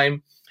same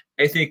time,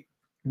 I think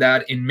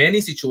that in many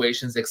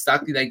situations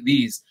exactly like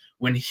these,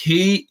 when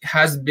he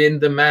has been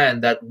the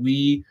man that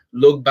we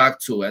look back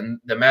to and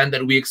the man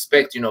that we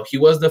expect, he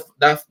was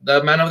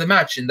the man of the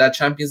match in that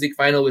Champions League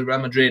final with Real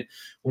Madrid.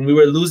 When we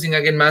were losing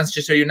against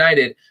Manchester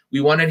United,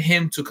 we wanted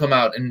him to come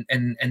out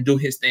and do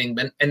his thing.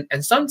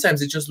 And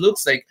sometimes it just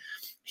looks like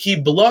he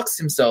blocks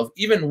himself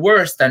even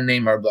worse than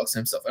Neymar blocks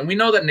himself. And we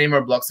know that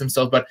Neymar blocks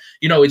himself, but,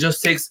 it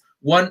just takes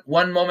one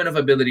moment of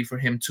ability for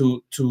him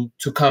to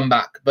come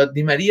back. But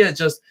Di Maria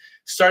just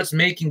starts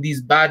making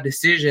these bad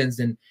decisions.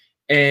 And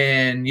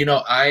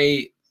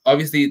I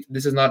obviously,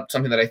 this is not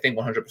something that I think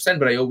 100%,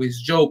 but I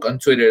always joke on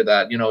Twitter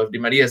that, if Di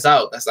Maria is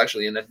out, that's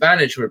actually an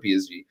advantage for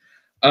PSG.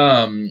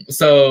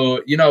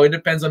 So it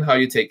depends on how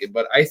you take it,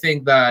 but I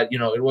think that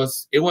it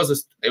was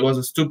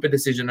a stupid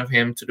decision of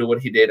him to do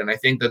what he did, and I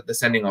think that the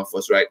sending off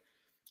was right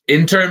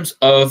in terms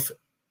of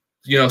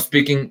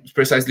speaking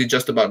precisely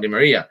just about Di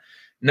Maria.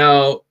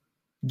 Now,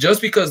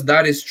 just because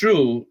that is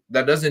true,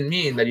 that doesn't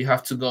mean that you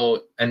have to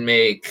go and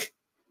make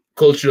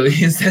culturally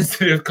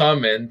insensitive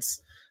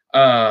comments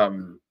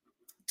about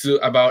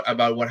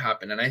what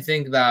happened. And I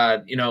think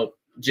that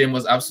Jim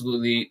was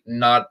absolutely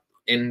not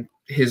in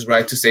his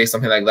right to say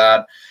something like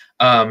that.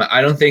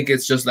 I don't think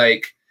it's just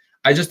I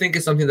just think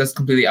it's something that's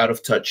completely out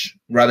of touch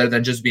rather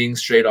than just being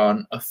straight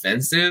on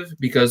offensive,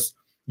 because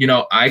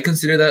I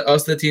consider that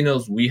us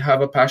Latinos, we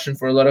have a passion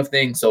for a lot of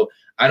things. So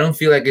I don't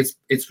feel like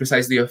it's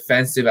precisely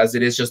offensive as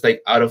it is just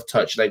out of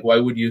touch. Why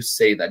would you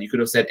say that? You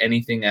could have said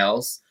anything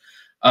else.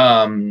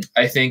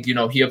 I think,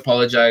 he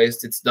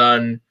apologized. It's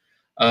done.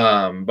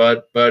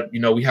 But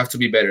we have to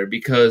be better,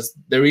 because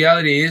the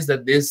reality is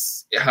that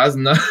this has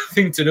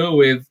nothing to do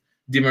with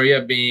Di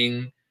Maria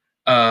being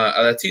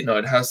a Latino.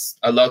 It has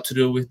a lot to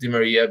do with Di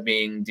Maria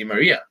being Di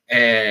Maria.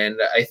 And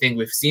I think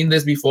we've seen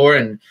this before,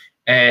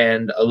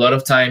 and a lot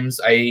of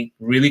times I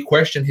really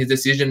question his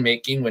decision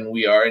making when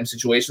we are in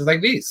situations like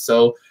these.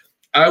 So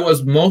I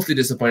was mostly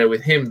disappointed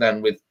with him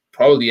than with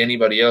probably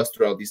anybody else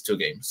throughout these two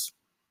games.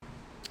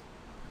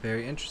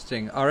 Very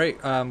interesting. All right,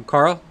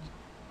 Carl,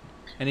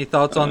 any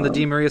thoughts on the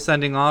Di Maria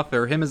sending off,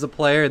 or him as a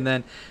player, and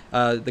then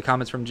the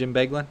comments from Jim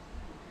Beglin?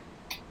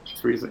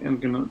 I'm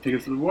going to take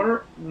it to the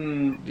water.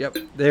 Yep,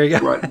 there you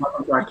go. Right.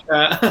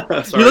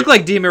 You look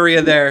like Di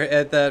Maria there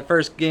at the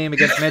first game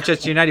against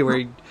Manchester United where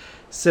he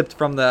sipped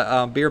from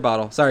the beer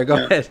bottle. Sorry,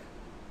 go ahead.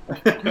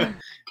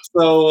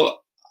 So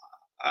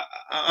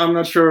I'm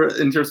not sure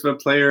in terms of a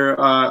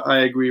player. I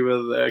agree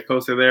with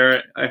Kose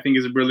there. I think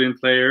he's a brilliant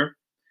player.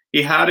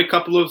 He had a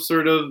couple of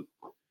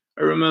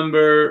I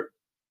remember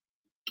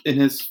in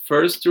his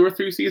first 2 or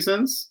 3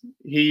 seasons,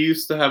 he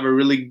used to have a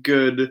really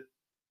good,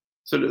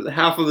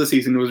 half of the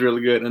season was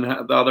really good, and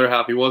the other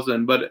half he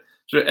wasn't. But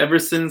ever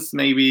since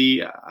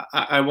maybe,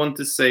 I want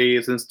to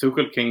say since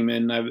Tuchel came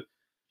in, I've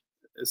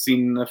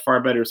seen a far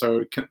better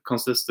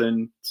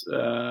consistency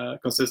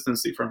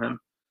from him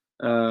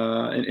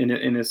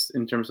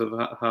in terms of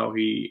how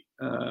he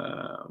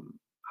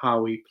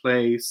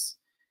plays.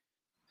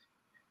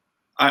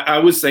 I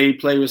would say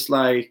players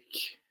like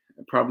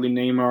probably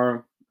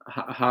Neymar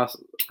has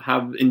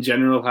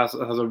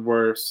a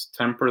worse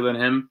temper than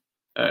him,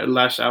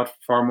 lash out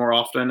far more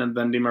often, and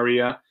then Di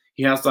Maria.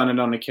 He has done it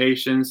on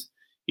occasions.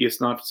 He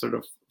is not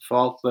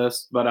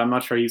faultless, but I'm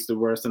not sure he's the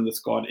worst in the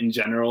squad in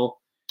general.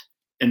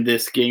 In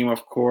this game,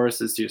 of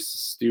course, it's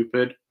just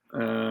stupid.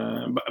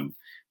 But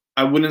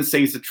I wouldn't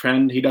say it's a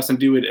trend. He doesn't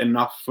do it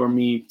enough for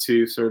me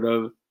to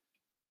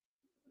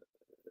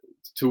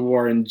to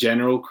warrant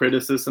general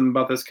criticism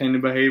about this kind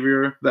of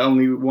behavior. The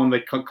only one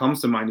that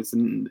comes to mind is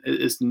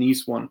the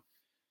Nice one.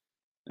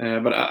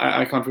 But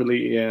I can't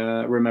really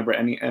remember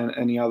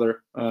any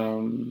other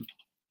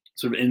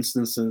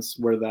instances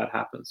where that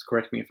happens.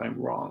 Correct me if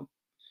I'm wrong.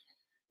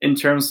 In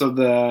terms of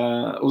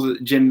was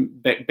it Jim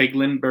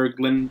Beglin,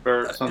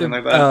 something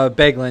like that?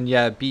 Beglin,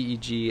 yeah,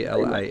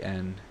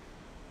 Beglin.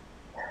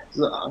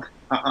 So,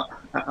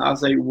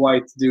 as a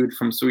white dude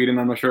from Sweden,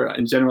 I'm not sure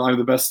in general I'm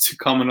the best to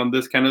comment on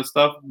this kind of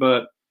stuff,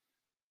 but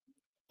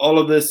all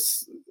of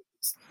this,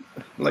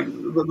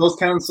 those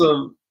kinds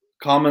of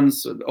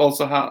comments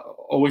also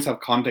always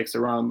have context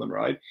around them,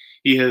 right?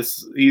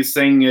 He's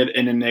saying it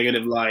in a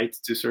negative light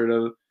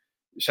to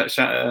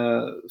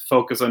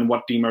focus on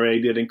what Di Maria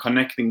did and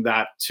connecting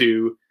that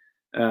to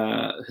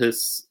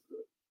his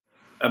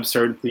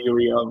absurd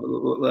theory of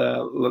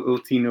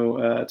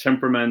Latino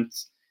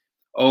temperament.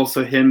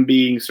 Also, him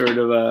being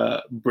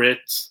a Brit,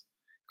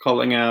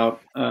 calling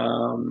out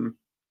an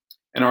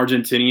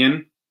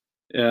Argentinian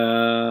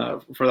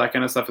for that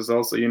kind of stuff is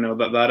also,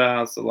 that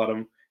has a lot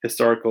of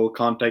historical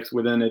context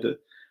within it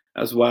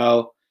as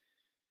well.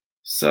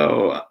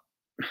 So,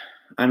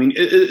 I mean,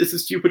 it's a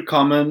stupid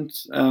comment.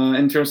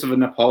 In terms of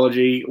an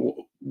apology,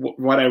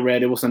 what I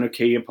read, it was an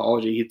okay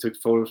apology. He took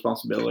full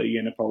responsibility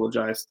and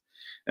apologized.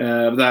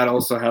 That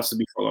also has to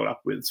be followed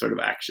up with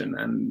action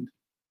and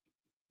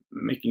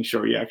making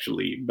sure you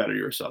actually better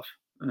yourself.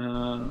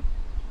 And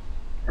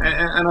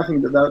I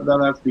think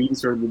that has been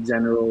the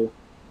general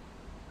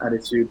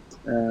attitude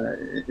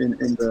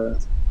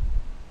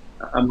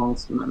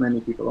amongst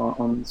many people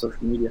on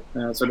social media.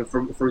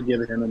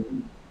 Forgive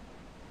him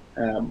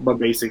but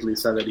basically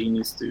said that he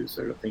needs to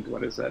think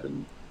what he said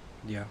and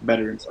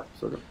better himself.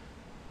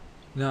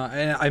 No,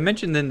 and I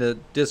mentioned in the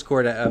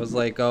Discord, I was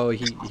like, oh,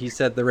 he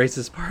said the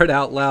racist part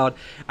out loud.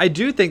 I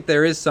do think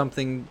there is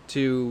something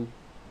to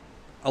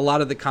a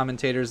lot of the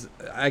commentators.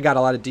 I got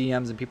a lot of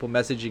DMs and people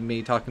messaging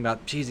me talking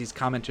about, geez, these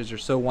commenters are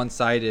so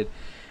one-sided.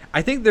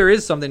 I think there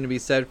is something to be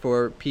said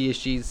for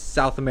PSG's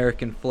South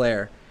American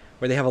flair,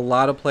 where they have a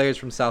lot of players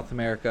from South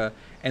America,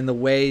 and the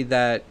way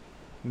that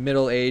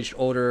middle-aged,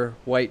 older,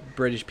 white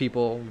British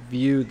people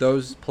view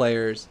those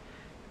players,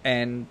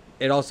 and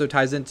it also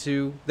ties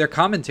into their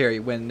commentary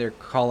when they're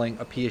calling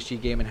a PSG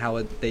game and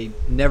how they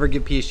never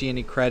give PSG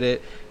any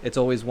credit. It's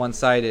always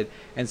one-sided.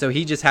 And so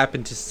he just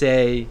happened to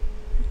say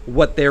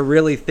what they're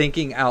really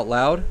thinking out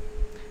loud.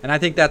 And I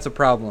think that's a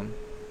problem.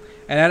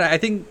 And I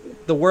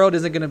think the world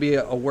isn't going to be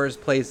a worse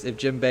place if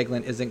Jim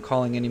Beglin isn't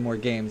calling any more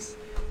games.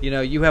 You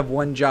know, you have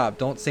one job.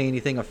 Don't say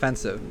anything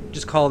offensive.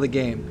 Just call the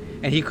game.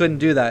 And he couldn't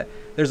do that.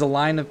 There's a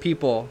line of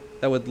people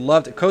that would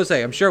love to,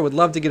 Kosei, I'm sure, would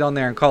love to get on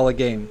there and call a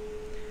game.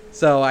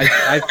 So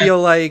I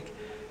feel like,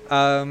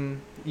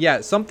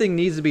 something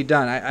needs to be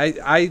done.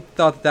 I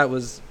thought that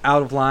was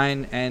out of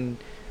line and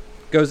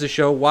goes to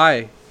show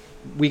why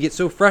we get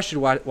so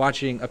frustrated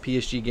watching a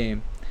PSG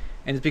game.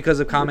 And it's because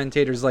of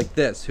commentators like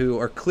this who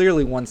are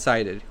clearly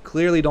one-sided,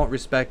 clearly don't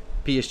respect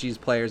PSG's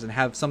players and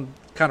have some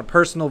kind of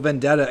personal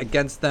vendetta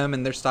against them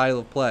and their style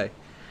of play.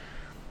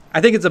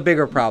 I think it's a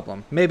bigger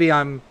problem. Maybe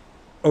I'm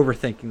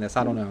overthinking this.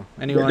 I don't know.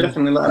 Anyone? Yeah,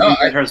 definitely.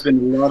 There has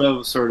been a lot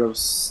of sort of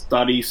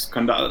studies,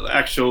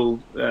 actual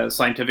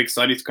scientific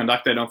studies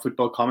conducted on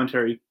football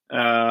commentary,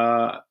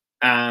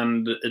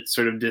 and it's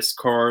sort of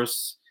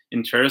discourse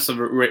in terms of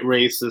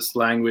racist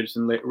language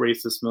and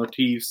racist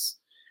motifs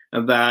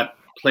that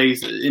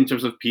plays in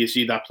terms of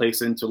PSG, that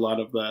plays into a lot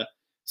of the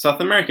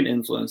South American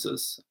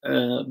influences,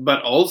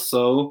 but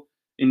also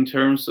in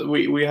terms of,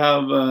 we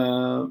have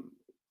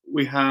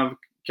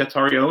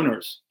Qatari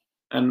owners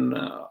and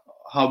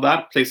how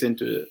that plays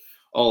into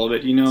all of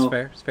it. You know,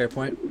 it's fair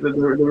point. The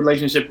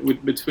relationship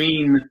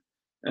between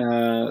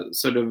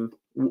sort of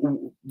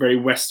very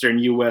Western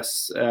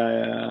US,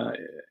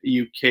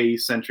 UK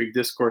centric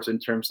discourse in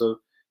terms of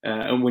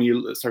and when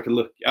you start to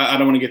look, I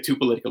don't want to get too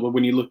political, but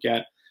when you look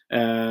at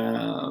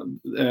the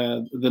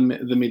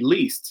Middle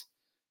East,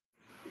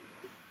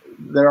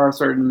 there are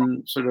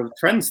certain sort of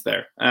trends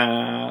there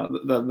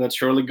that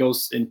surely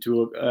goes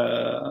into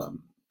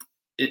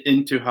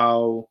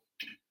how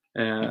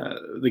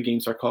the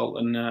games are called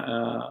and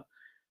how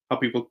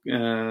people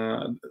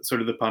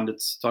sort of the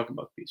pundits talk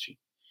about PSG.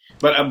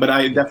 But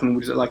I definitely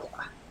would like.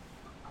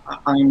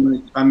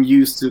 I'm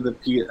used to the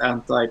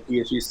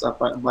anti-PSG stuff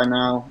by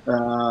now.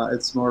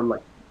 It's more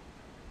like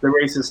the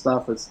racist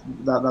stuff.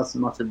 That's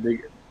much a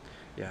bigger.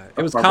 Yeah,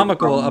 it was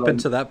comical up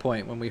until that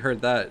point when we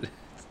heard that.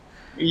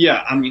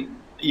 Yeah, I mean,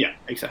 yeah,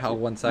 exactly. How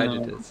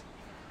one-sided it is.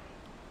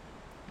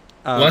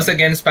 Once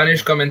again,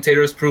 Spanish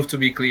commentators prove to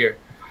be clear.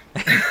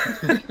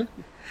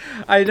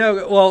 I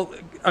know. Well,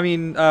 I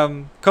mean,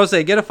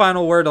 Kosei, get a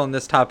final word on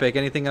this topic.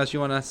 Anything else you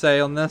want to say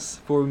on this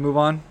before we move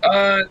on?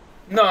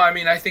 No, I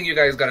mean, I think you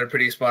guys got it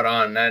pretty spot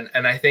on,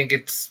 and I think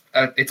it's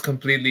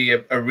completely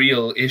a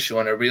real issue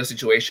and a real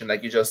situation,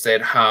 like you just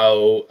said,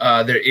 how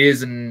there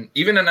is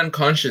even an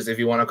unconscious, if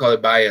you want to call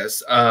it,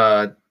 bias,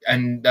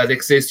 and that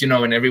exists, in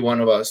every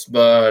one of us.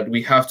 But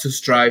we have to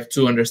strive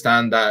to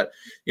understand that,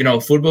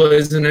 football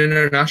is an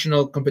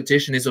international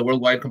competition, it's a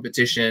worldwide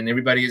competition.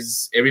 Everybody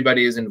is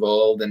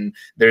involved, and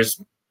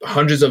there's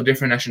hundreds of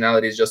different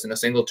nationalities just in a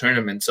single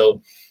tournament.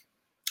 So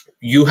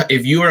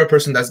if you are a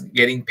person that's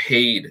getting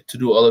paid to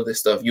do all of this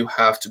stuff, you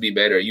have to be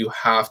better. You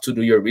have to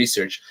do your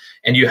research,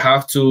 and you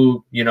have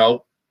to,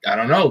 I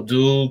don't know,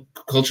 do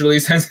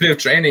culturally sensitive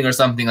training or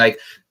something, like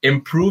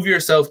improve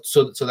yourself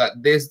so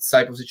that this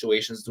type of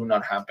situations do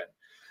not happen.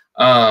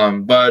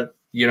 But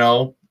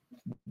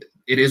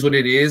it is what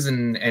it is,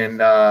 and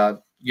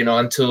until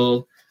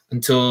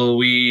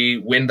we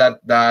win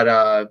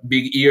that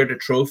big ear, the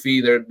trophy,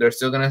 they're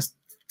still gonna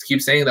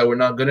keep saying that we're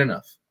not good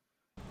enough.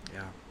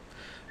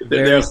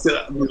 They're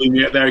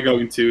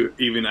going to,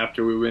 even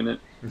after we win it.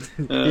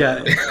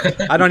 Yeah,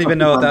 I don't even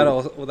know if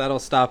that'll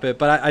stop it.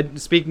 But I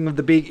speaking of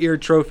the big ear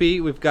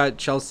trophy, we've got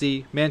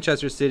Chelsea,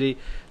 Manchester City.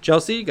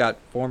 Chelsea, you got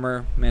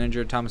former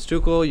manager Thomas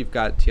Tuchel. You've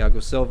got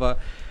Thiago Silva.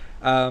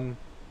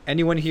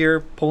 Anyone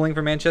here pulling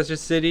for Manchester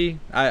City?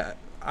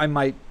 I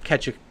might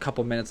catch a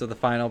couple minutes of the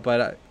final,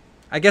 but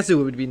I guess it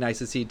would be nice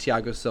to see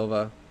Thiago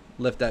Silva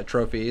lift that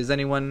trophy. Is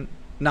anyone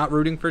not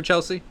rooting for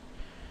Chelsea?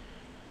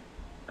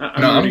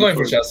 I'm going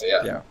for Chelsea.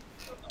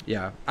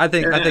 Yeah. I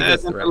think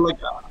that's the right.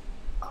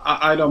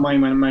 I don't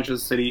mind Manchester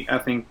City. I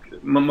think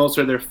most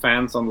of their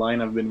fans online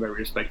have been very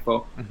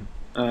respectful.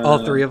 Mm-hmm.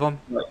 All three of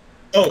them.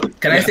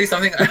 Can I say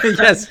something?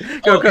 Yes,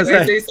 go. Can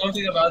I say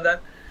something about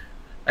that?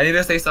 I need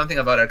to say something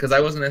about it because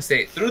I was gonna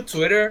say through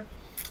Twitter.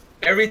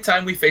 Every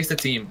time we faced a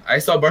team, I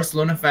saw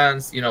Barcelona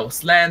fans,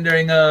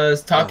 slandering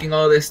us, talking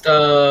all this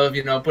stuff,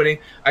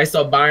 I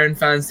saw Bayern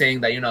fans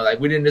saying that, like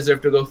we didn't deserve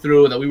to go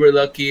through, that we were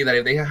lucky, that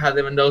if they had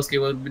Lewandowski, it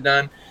would be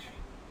done.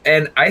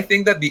 And I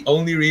think that the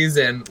only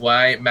reason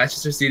why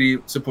Manchester City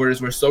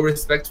supporters were so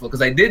respectful,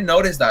 because I did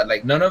notice that,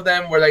 like, none of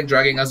them were like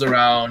dragging us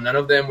around, none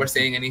of them were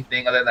saying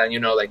anything other than,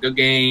 like, good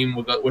game,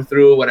 we're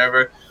through,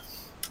 whatever,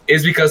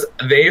 is because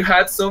they've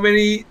had so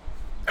many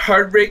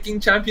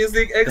heartbreaking Champions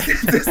League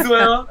exits as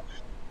well.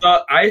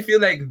 I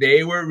feel like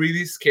they were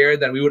really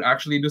scared that we would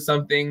actually do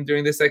something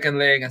during the second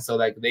leg, and so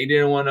like they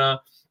didn't want to,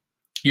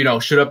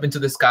 shoot up into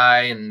the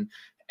sky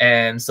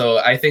And so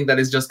I think that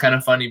is just kind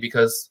of funny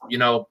because, you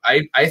know,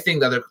 I think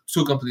that they're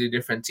two completely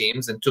different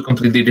teams and two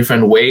completely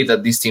different ways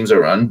that these teams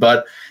are run.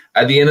 But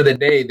at the end of the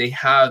day, they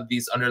have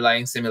these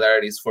underlying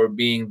similarities for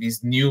being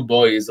these new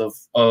boys of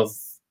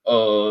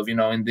you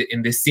know,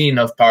 in the scene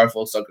of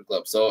powerful soccer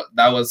clubs. So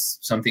that was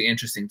something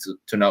interesting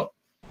to note.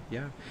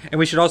 Yeah, and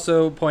we should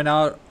also point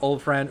out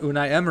old friend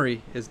Unai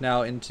Emery is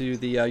now into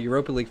the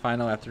Europa League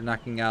final after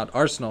knocking out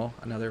Arsenal,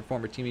 another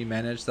former team he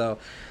managed. So,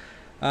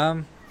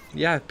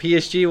 yeah,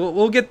 PSG,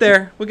 we'll get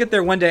there. We'll get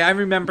there one day. I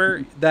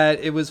remember that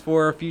it was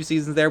for a few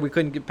seasons there. We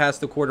couldn't get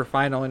past the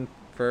quarterfinal, and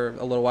for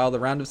a little while, the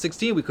round of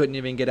 16, we couldn't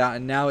even get out.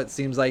 And now it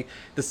seems like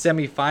the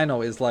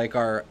semifinal is like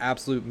our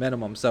absolute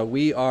minimum. So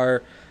we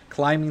are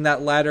climbing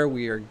that ladder.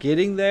 We are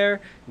getting there.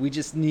 We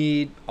just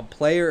need a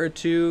player or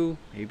two,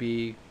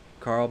 maybe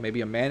Carl, maybe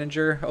a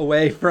manager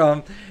away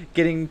from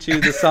getting to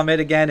the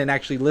summit again and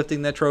actually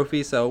lifting the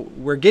trophy. So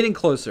we're getting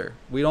closer.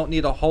 We don't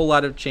need a whole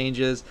lot of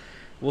changes.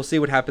 We'll see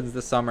what happens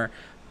this summer.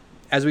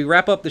 As we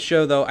wrap up the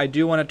show, though, I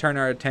do want to turn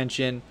our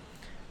attention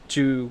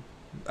to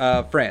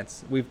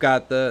France. We've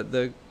got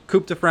the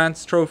Coupe de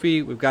France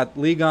trophy. We've got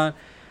Ligue 1,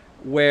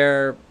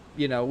 where,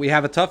 you know, we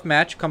have a tough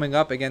match coming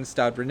up against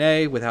Stade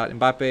Rennais without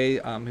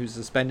Mbappe, who's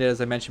suspended,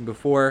 as I mentioned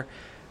before.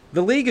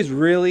 The league is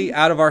really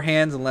out of our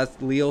hands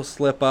unless Lille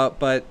slip up.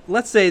 But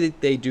let's say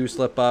that they do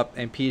slip up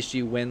and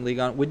PSG win Ligue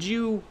 1.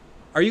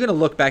 Are you going to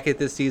look back at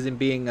this season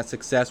being a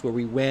success where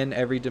we win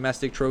every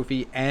domestic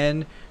trophy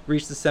and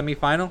reach the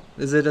semifinal?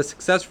 Is it a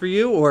success for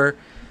you or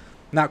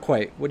not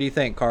quite? What do you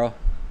think, Carl?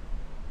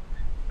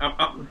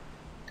 I'm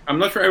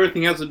not sure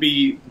everything has to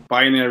be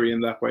binary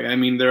in that way. I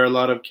mean, there are a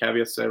lot of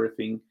caveats to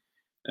everything.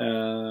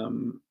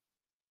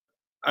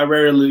 I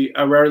rarely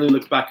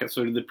look back at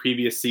sort of the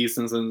previous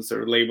seasons and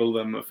sort of label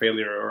them a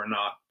failure or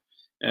not,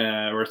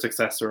 or a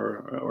success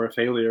or a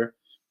failure.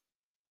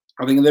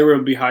 I think there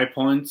will be high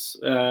points.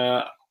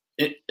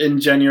 In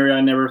January,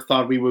 I never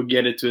thought we would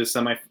get to a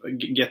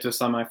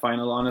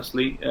semifinal.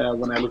 Honestly,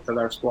 when I looked at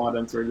our squad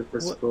and sort of the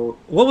physical.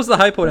 What was the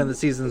high point of the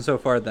season so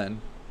far?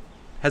 Then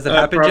has it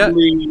happened yet?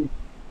 Probably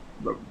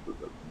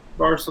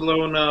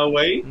Barcelona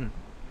away.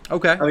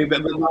 Okay. I think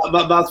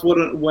that's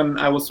when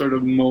I was sort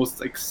of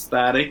most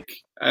ecstatic.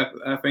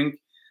 I think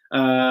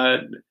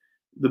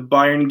the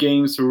Bayern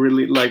games were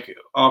really like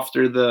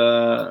after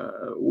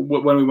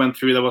when we went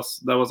through. That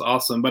was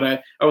awesome. But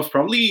I was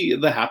probably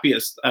the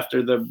happiest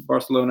after the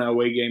Barcelona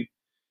away game.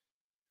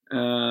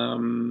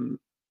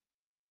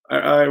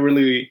 I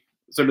really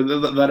sort of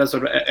that is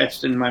sort of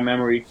etched in my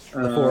memory.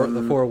 The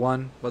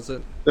 4-1 was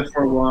it? The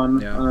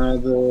 4-1. Yeah.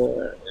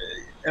 The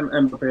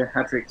Mbappe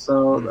hat trick.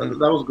 So that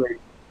was great.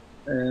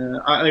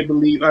 I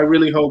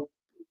really hope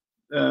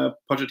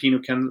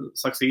Pochettino can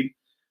succeed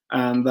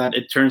and that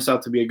it turns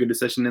out to be a good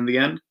decision in the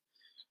end.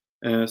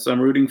 So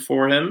I'm rooting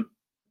for him.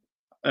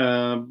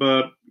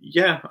 But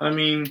yeah, I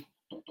mean,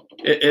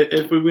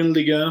 if we win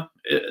Liga,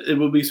 it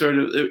will be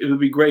it will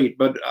be great.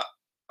 But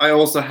I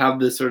also have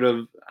this sort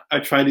of, I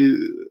try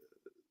to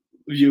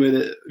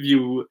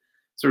view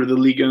sort of the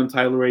Liga and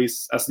title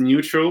race as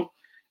neutral,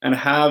 and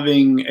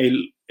having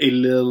a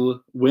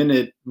Lille win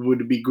it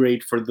would be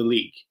great for the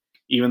league.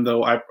 Even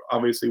though I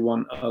obviously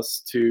want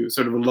us to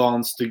sort of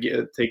launch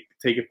to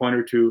take a point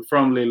or two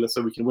from Lille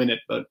so we can win it,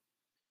 but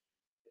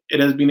it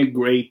has been a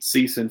great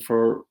season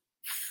for.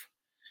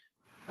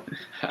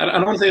 I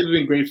don't want to say it's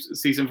been a great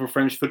season for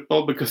French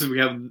football because we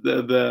have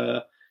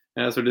the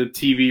sort of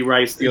TV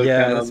rights deal.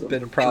 Yeah, that's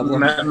been a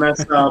problem.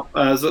 Messed up.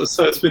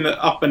 So it's been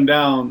up and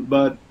down,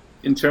 but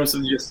in terms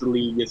of just the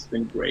league, it's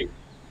been great.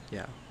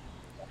 Yeah.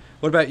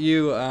 What about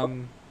you,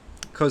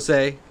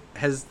 Kosei?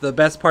 Has the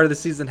best part of the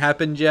season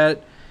happened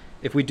yet?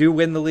 If we do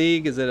win the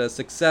league, is it a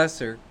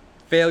success or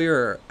failure?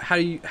 Or how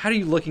are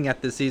you looking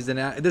at this season?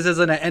 This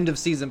isn't an end of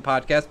season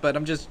podcast, but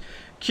I'm just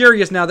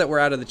curious now that we're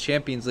out of the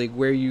Champions League,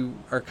 where you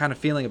are kind of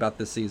feeling about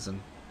this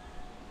season.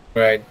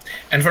 Right.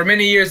 And for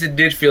many years, it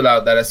did feel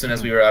out that as soon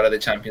as we were out of the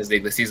Champions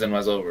League, the season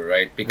was over,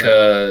 right?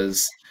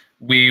 Because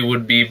we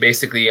would be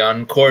basically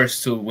on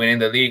course to winning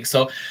the league.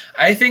 So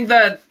I think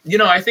that,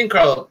 I think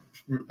Carl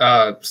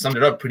summed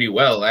it up pretty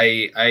well.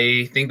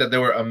 I think that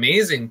there were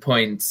amazing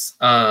points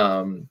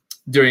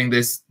during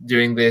this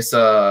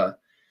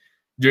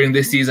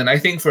season. I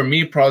think for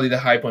me, probably the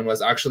high point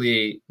was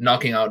actually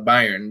knocking out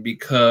Bayern,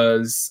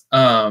 because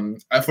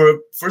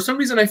for some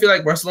reason I feel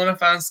like Barcelona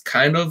fans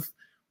kind of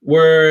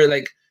were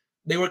like,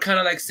 they were kind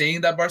of like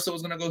saying that Barca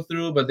was going to go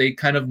through, but they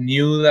kind of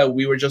knew that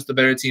we were just a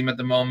better team at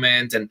the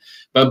moment.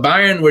 But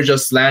Bayern were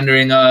just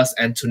slandering us,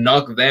 and to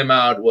knock them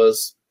out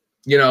was,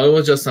 it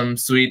was just some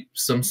sweet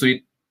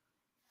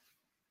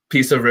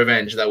piece of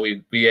revenge that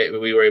we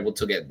were able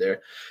to get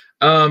there.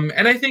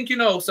 And I think,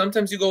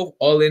 sometimes you go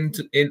all in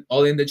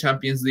the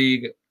Champions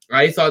League.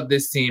 I thought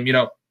this team,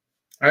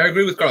 I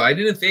agree with Carl. I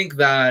didn't think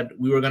that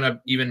we were going to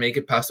even make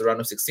it past the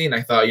round of 16.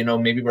 I thought,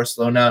 maybe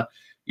Barcelona,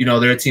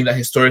 they're a team that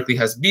historically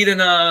has beaten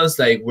us.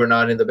 Like, we're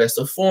not in the best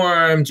of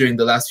form. During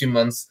the last few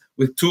months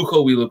with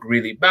Tuchel, we look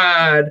really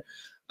bad.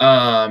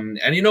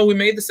 And we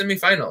made the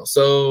semifinal.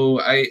 So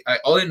I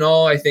all in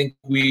all, I think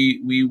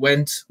we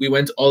went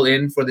all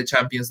in for the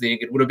Champions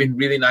League. It would have been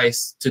really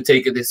nice to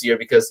take it this year,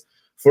 because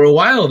for a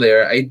while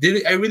there, I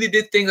really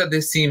did think that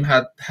this team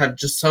had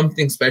just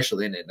something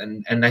special in it,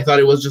 and I thought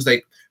it was just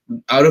like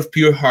out of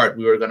pure heart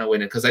we were gonna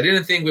win it, because I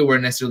didn't think we were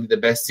necessarily the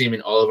best team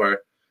in all of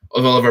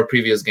our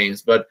previous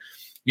games, but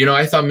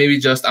I thought maybe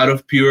just out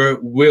of pure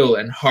will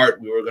and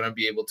heart we were gonna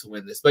be able to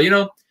win this. But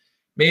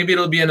maybe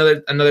it'll be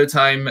another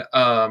time.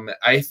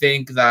 I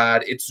think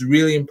that it's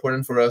really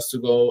important for us to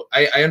go.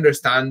 I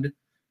understand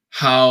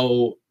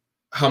how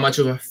much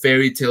of a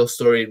fairy tale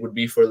story it would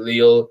be for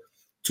Lille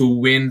to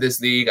win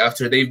this league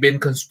after they've been.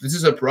 This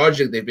is a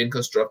project they've been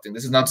constructing.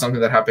 This is not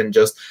something that happened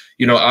just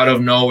out of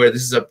nowhere.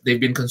 They've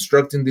been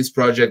constructing this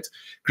project.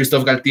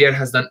 Christophe Galtier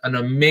has done an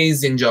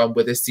amazing job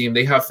with this team.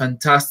 They have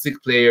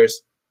fantastic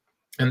players,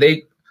 and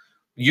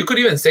you could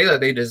even say that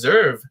they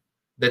deserve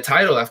the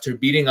title after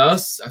beating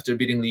us, after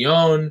beating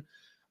Lyon.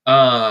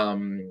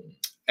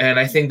 And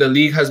I think the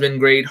league has been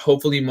great.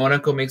 Hopefully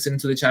Monaco makes it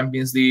into the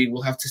Champions League.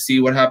 We'll have to see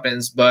what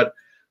happens. But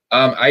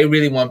I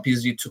really want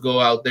PSG to go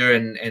out there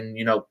and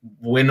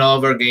win all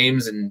of our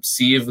games and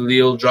see if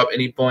Lille drop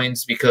any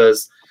points,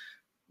 because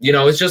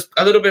it's just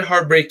a little bit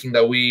heartbreaking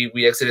that we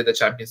exited the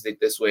Champions League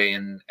this way,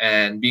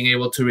 and being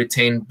able to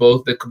retain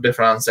both the Coupe de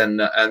France and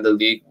the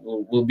league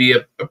will be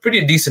a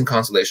pretty decent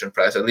consolation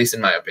prize, at least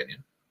in my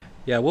opinion.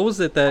 Yeah, what was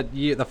it that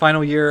year, the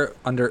final year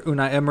under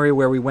Unai Emery,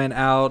 where we went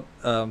out?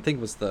 I think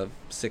it was the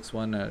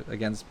 6-1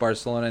 against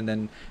Barcelona, and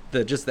then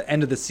the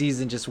end of the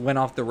season just went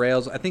off the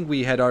rails. I think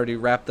we had already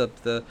wrapped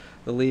up the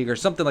league or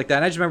something like that.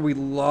 And I just remember we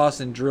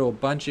lost and drew a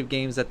bunch of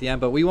games at the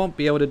end, but we won't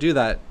be able to do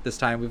that this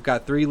time. We've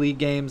got 3 league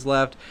games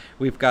left.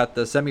 We've got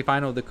the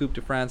semifinal of the Coupe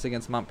de France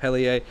against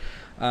Montpellier.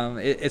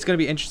 It's going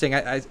to be interesting.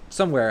 I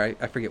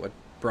forget what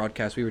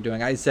broadcast we were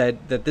doing, I said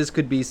that this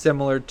could be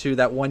similar to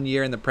that one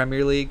year in the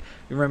Premier League.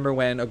 You remember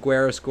when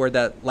Aguero scored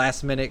that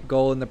last-minute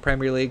goal in the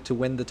Premier League to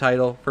win the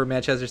title for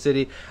Manchester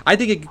City? I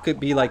think it could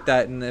be like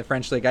that in the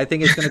French League. I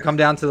think it's going to come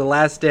down to the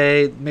last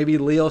day. Maybe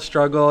Lille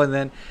struggle, and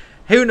then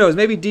who knows?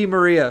 Maybe Di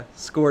Maria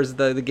scores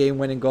the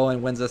game-winning goal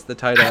and wins us the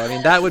title. I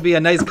mean, that would be a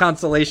nice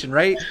consolation,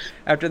 right?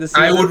 After the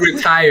season, I would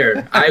retire.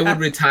 If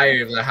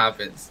that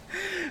happens.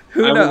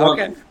 Who knows?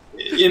 Okay.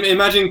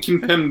 Imagine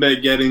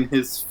Kimpembe getting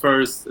his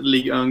first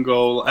Ligue 1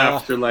 goal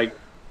after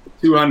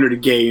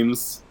 200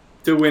 games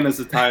to win us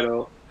a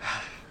title.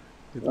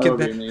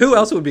 Who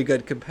else would be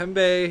good?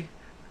 Kimpembe,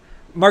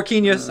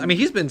 Marquinhos. I mean,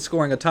 he's been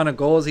scoring a ton of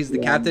goals. He's the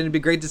captain. It'd be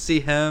great to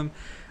see him.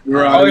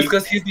 Right. It's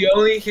because he's the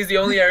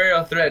only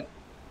aerial threat.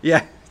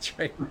 Yeah, that's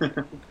right.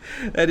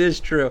 That is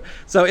true.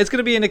 So it's going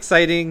to be an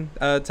exciting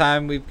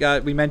time.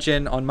 We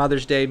mentioned on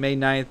Mother's Day, May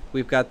 9th,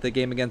 we've got the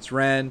game against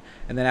Rennes.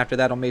 And then after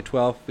that, on May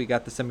 12th, we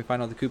got the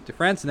semifinal of the Coupe de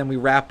France. And then we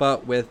wrap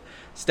up with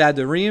Stade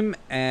de Reims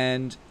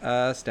and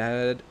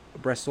Stade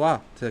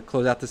Brestois to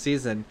close out the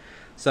season.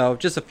 So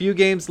just a few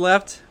games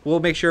left. We'll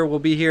make sure we'll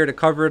be here to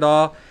cover it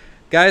all.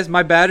 Guys,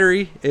 my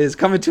battery is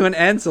coming to an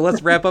end, so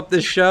let's wrap up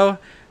this show.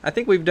 I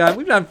think we've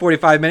done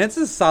 45 minutes.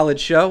 This is a solid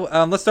show.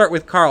 Let's start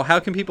with Carl. How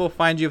can people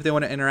find you if they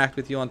want to interact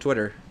with you on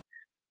Twitter?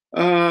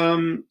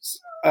 I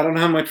don't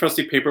have my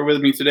trusty paper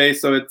with me today,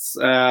 so it's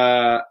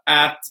at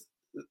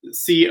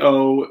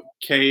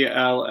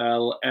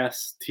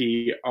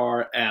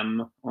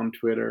COKLLSTRM on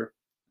Twitter.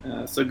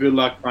 So good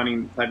luck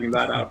typing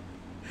that out.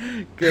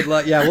 Good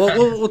luck. Yeah,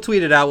 we'll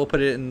tweet it out. We'll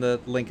put it in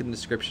the link in the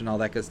description, all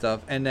that good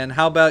stuff. And then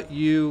how about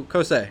you,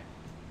 Kose?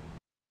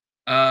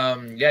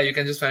 You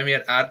can just find me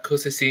at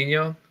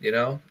Cosecinho,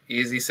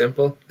 easy,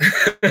 simple.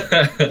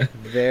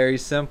 Very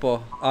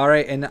simple. All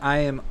right, and I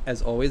am,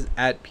 as always,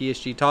 at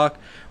PSG Talk.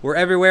 We're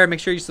everywhere. Make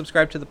sure you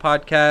subscribe to the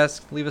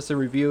podcast. Leave us a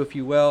review if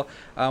you will.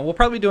 We'll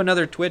probably do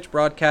another Twitch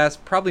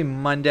broadcast, probably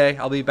Monday.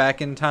 I'll be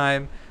back in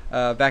time,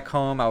 back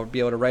home. I would be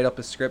able to write up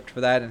a script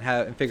for that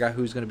and figure out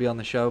who's going to be on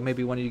the show.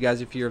 Maybe one of you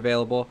guys if you're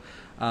available.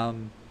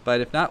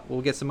 But if not,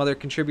 we'll get some other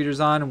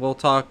contributors on, and we'll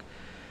talk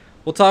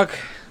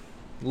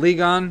Ligue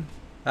 1.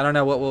 I don't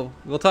know what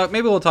we'll talk.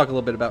 Maybe we'll talk a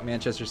little bit about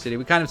Manchester City.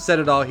 We kind of said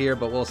it all here,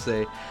 but we'll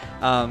see.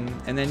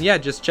 And then,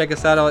 just check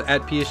us out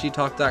at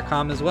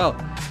psgtalk.com as well.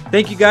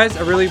 Thank you, guys.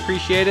 I really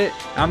appreciate it.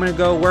 I'm going to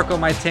go work on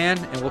my tan,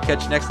 and we'll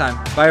catch you next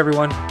time. Bye,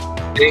 everyone.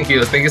 Thank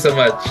you. Thank you so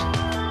much.